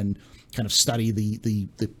they could then kind of study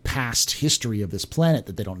the past history of this planet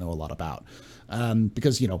that they don't know a lot about.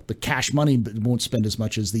 Because the cash money won't spend as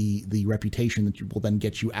much as the reputation that will then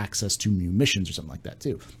get you access to new missions or something like that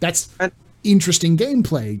too. That's interesting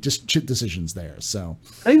gameplay, just decisions there. So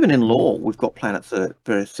even in lore, we've got planets that are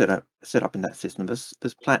very set up in that system. There's a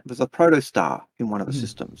protostar in one of the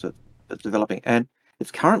systems that's developing, and it's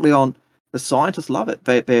currently on. The scientists love it.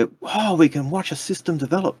 We can watch a system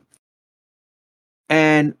develop,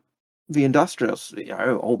 and the industrialists,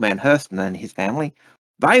 old man Hurston and his family.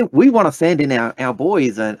 We want to send in our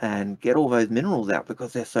boys and get all those minerals out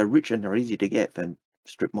because they're so rich and they're easy to get than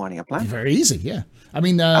strip mining a planet. Very easy, yeah. I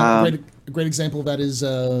mean, a great example of that is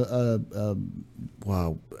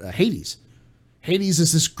Hades. Hades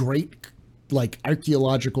is this great, like,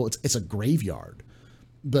 archaeological. It's a graveyard,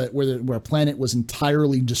 but where a planet was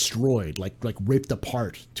entirely destroyed, like ripped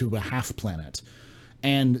apart to a half planet.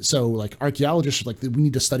 And so, like, archaeologists are like, we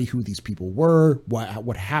need to study who these people were,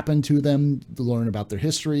 what happened to them, to learn about their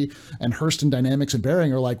history. And Hurston Dynamics and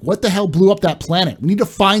Bering are like, what the hell blew up that planet? We need to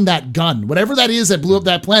find that gun. Whatever that is that blew up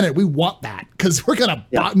that planet, we want that because we're going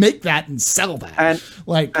to make that and sell that. And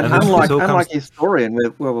unlike historian,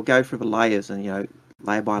 where we'll go through the layers and,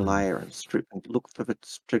 layer by layer and strip and look for the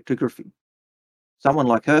stratigraphy. Someone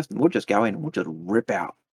like Hurston will just go in and we'll just rip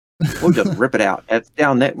out We'll just rip it out. It's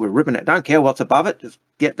down there. We're ripping it. Don't care what's above it. Just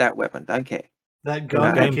get that weapon. Don't care. That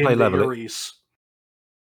gun Gameplay became the level, Ares.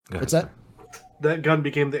 Go ahead, What's that? That gun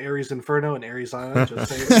became the Ares Inferno and Ares Island.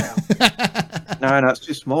 Just saying it now. No, it's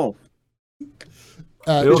too small.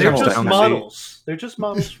 They're They're Come just on. models. They're just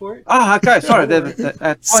models for it. Oh, okay. Sorry. They're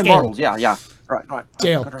toy Scale. models. Yeah. Right.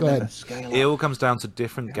 Dale, Gotta go remember, ahead. scale It up. all comes down to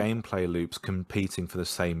different gameplay loops competing for the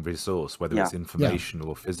same resource, whether it's Yeah. informational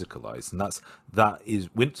or physicalized, and that is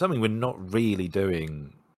something we're not really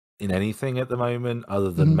doing in anything at the moment,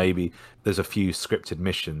 other than Mhm. maybe there's a few scripted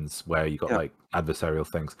missions where you got Yeah. like adversarial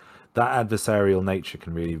things. That adversarial nature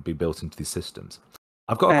can really be built into these systems.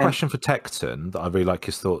 I've got a And- question for Tecton that I'd really like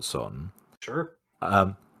his thoughts on. Sure.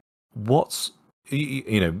 What's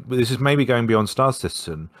you know, this is maybe going beyond Star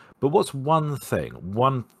Citizen, but what's one thing,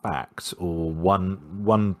 one fact, or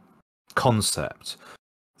one concept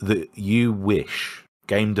that you wish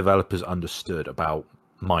game developers understood about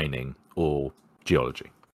mining or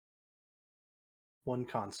geology? One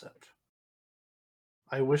concept.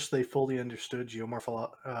 I wish they fully understood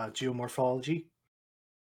geomorphology.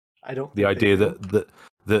 I don't. The think they idea do.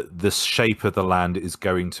 that the shape of the land is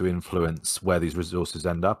going to influence where these resources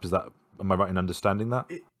end up. Am I right in understanding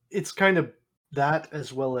that? It's kind of that,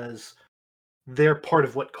 as well as they're part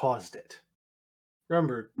of what caused it.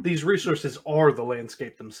 Remember, these resources are the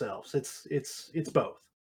landscape themselves. It's both.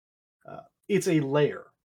 It's a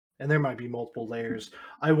layer, and there might be multiple layers.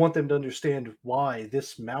 I want them to understand why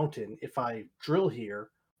this mountain, if I drill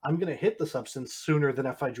here, I'm going to hit the substance sooner than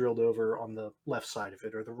if I drilled over on the left side of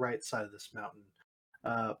it or the right side of this mountain.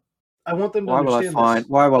 I want them to understand this.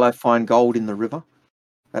 Why will I find gold in the river?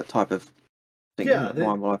 That type of thing. Yeah,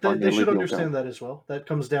 Why will I find they should alluvial understand gold? that as well. That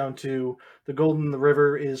comes down to the gold in the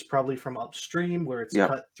river is probably from upstream, where it's Yep.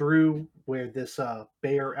 cut through, where this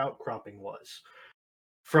bare outcropping was,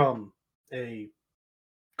 from a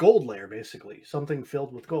gold layer, basically, something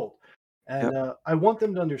filled with gold. And I want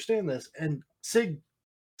them to understand this. And SIG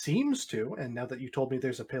seems to, and now that you told me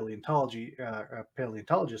there's a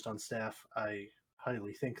paleontologist on staff, I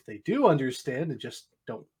highly think they do understand and just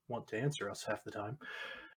don't want to answer us half the time.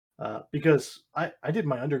 Because I did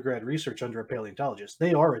my undergrad research under a paleontologist.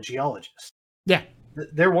 They are a geologist. Yeah.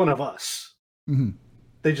 They're one of us. Mhm.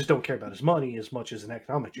 They just don't care about his money as much as an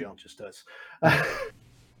economic geologist does.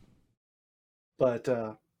 But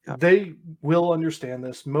they will understand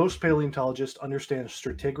this. Most paleontologists understand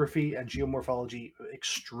stratigraphy and geomorphology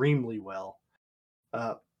extremely well,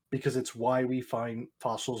 because it's why we find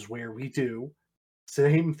fossils where we do.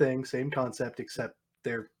 Same thing, same concept, except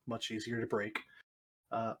they're much easier to break.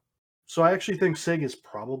 So I actually think SIG is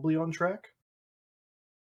probably on track.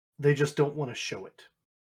 They just don't want to show it.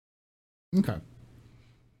 Okay.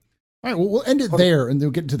 All right, well, we'll end it there, and then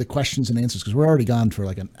we'll get into the questions and answers, because we're already gone for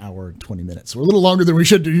like an hour and 20 minutes. So we're a little longer than we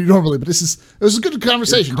should do normally, but it was a good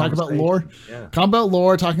conversation. Talking about lore,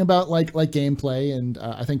 talking about like gameplay, and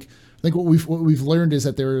I think what we've learned is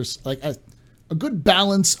that there's like a good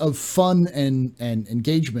balance of fun and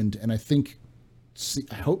engagement, and I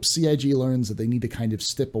hope CIG learns that they need to kind of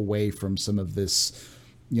step away from some of this,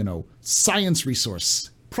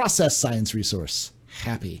 process science resource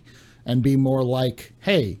happy, and be more like,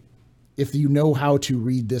 hey, if you know how to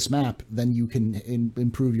read this map, then you can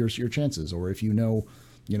improve your chances. Or if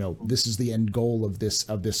this is the end goal of this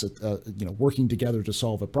working together to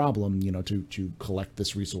solve a problem, to collect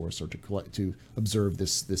this resource or to observe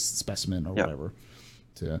this specimen or whatever.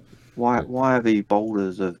 Why are the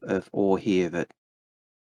boulders of ore here that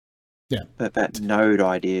node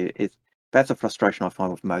idea that's a frustration I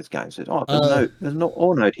find with most games. There's no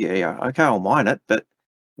ore node here. Yeah, okay, I'll mine it, but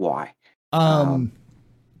why?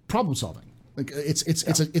 Problem solving. Like it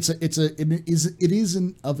is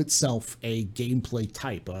in of itself a gameplay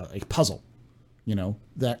type, a puzzle,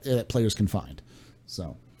 that players can find.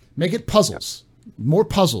 So make it puzzles, more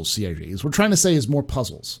puzzles. CIG. We're trying to say is more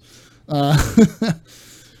puzzles.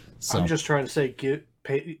 So. I'm just trying to say,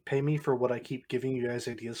 pay me for what I keep giving you guys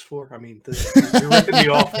ideas for. I mean, you're ripping me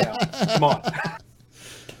off now. Come on.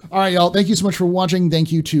 All right, y'all. Thank you so much for watching.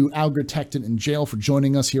 Thank you to Algrid, Tecton, and Jail for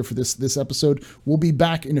joining us here for this episode. We'll be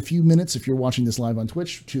back in a few minutes if you're watching this live on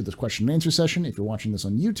Twitch to the question and answer session. If you're watching this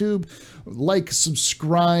on YouTube, like,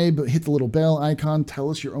 subscribe, hit the little bell icon. Tell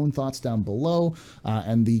us your own thoughts down below.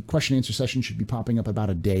 And the question and answer session should be popping up about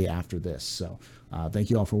a day after this. So thank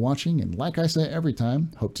you all for watching. And like I say every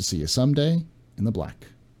time, hope to see you someday in the black.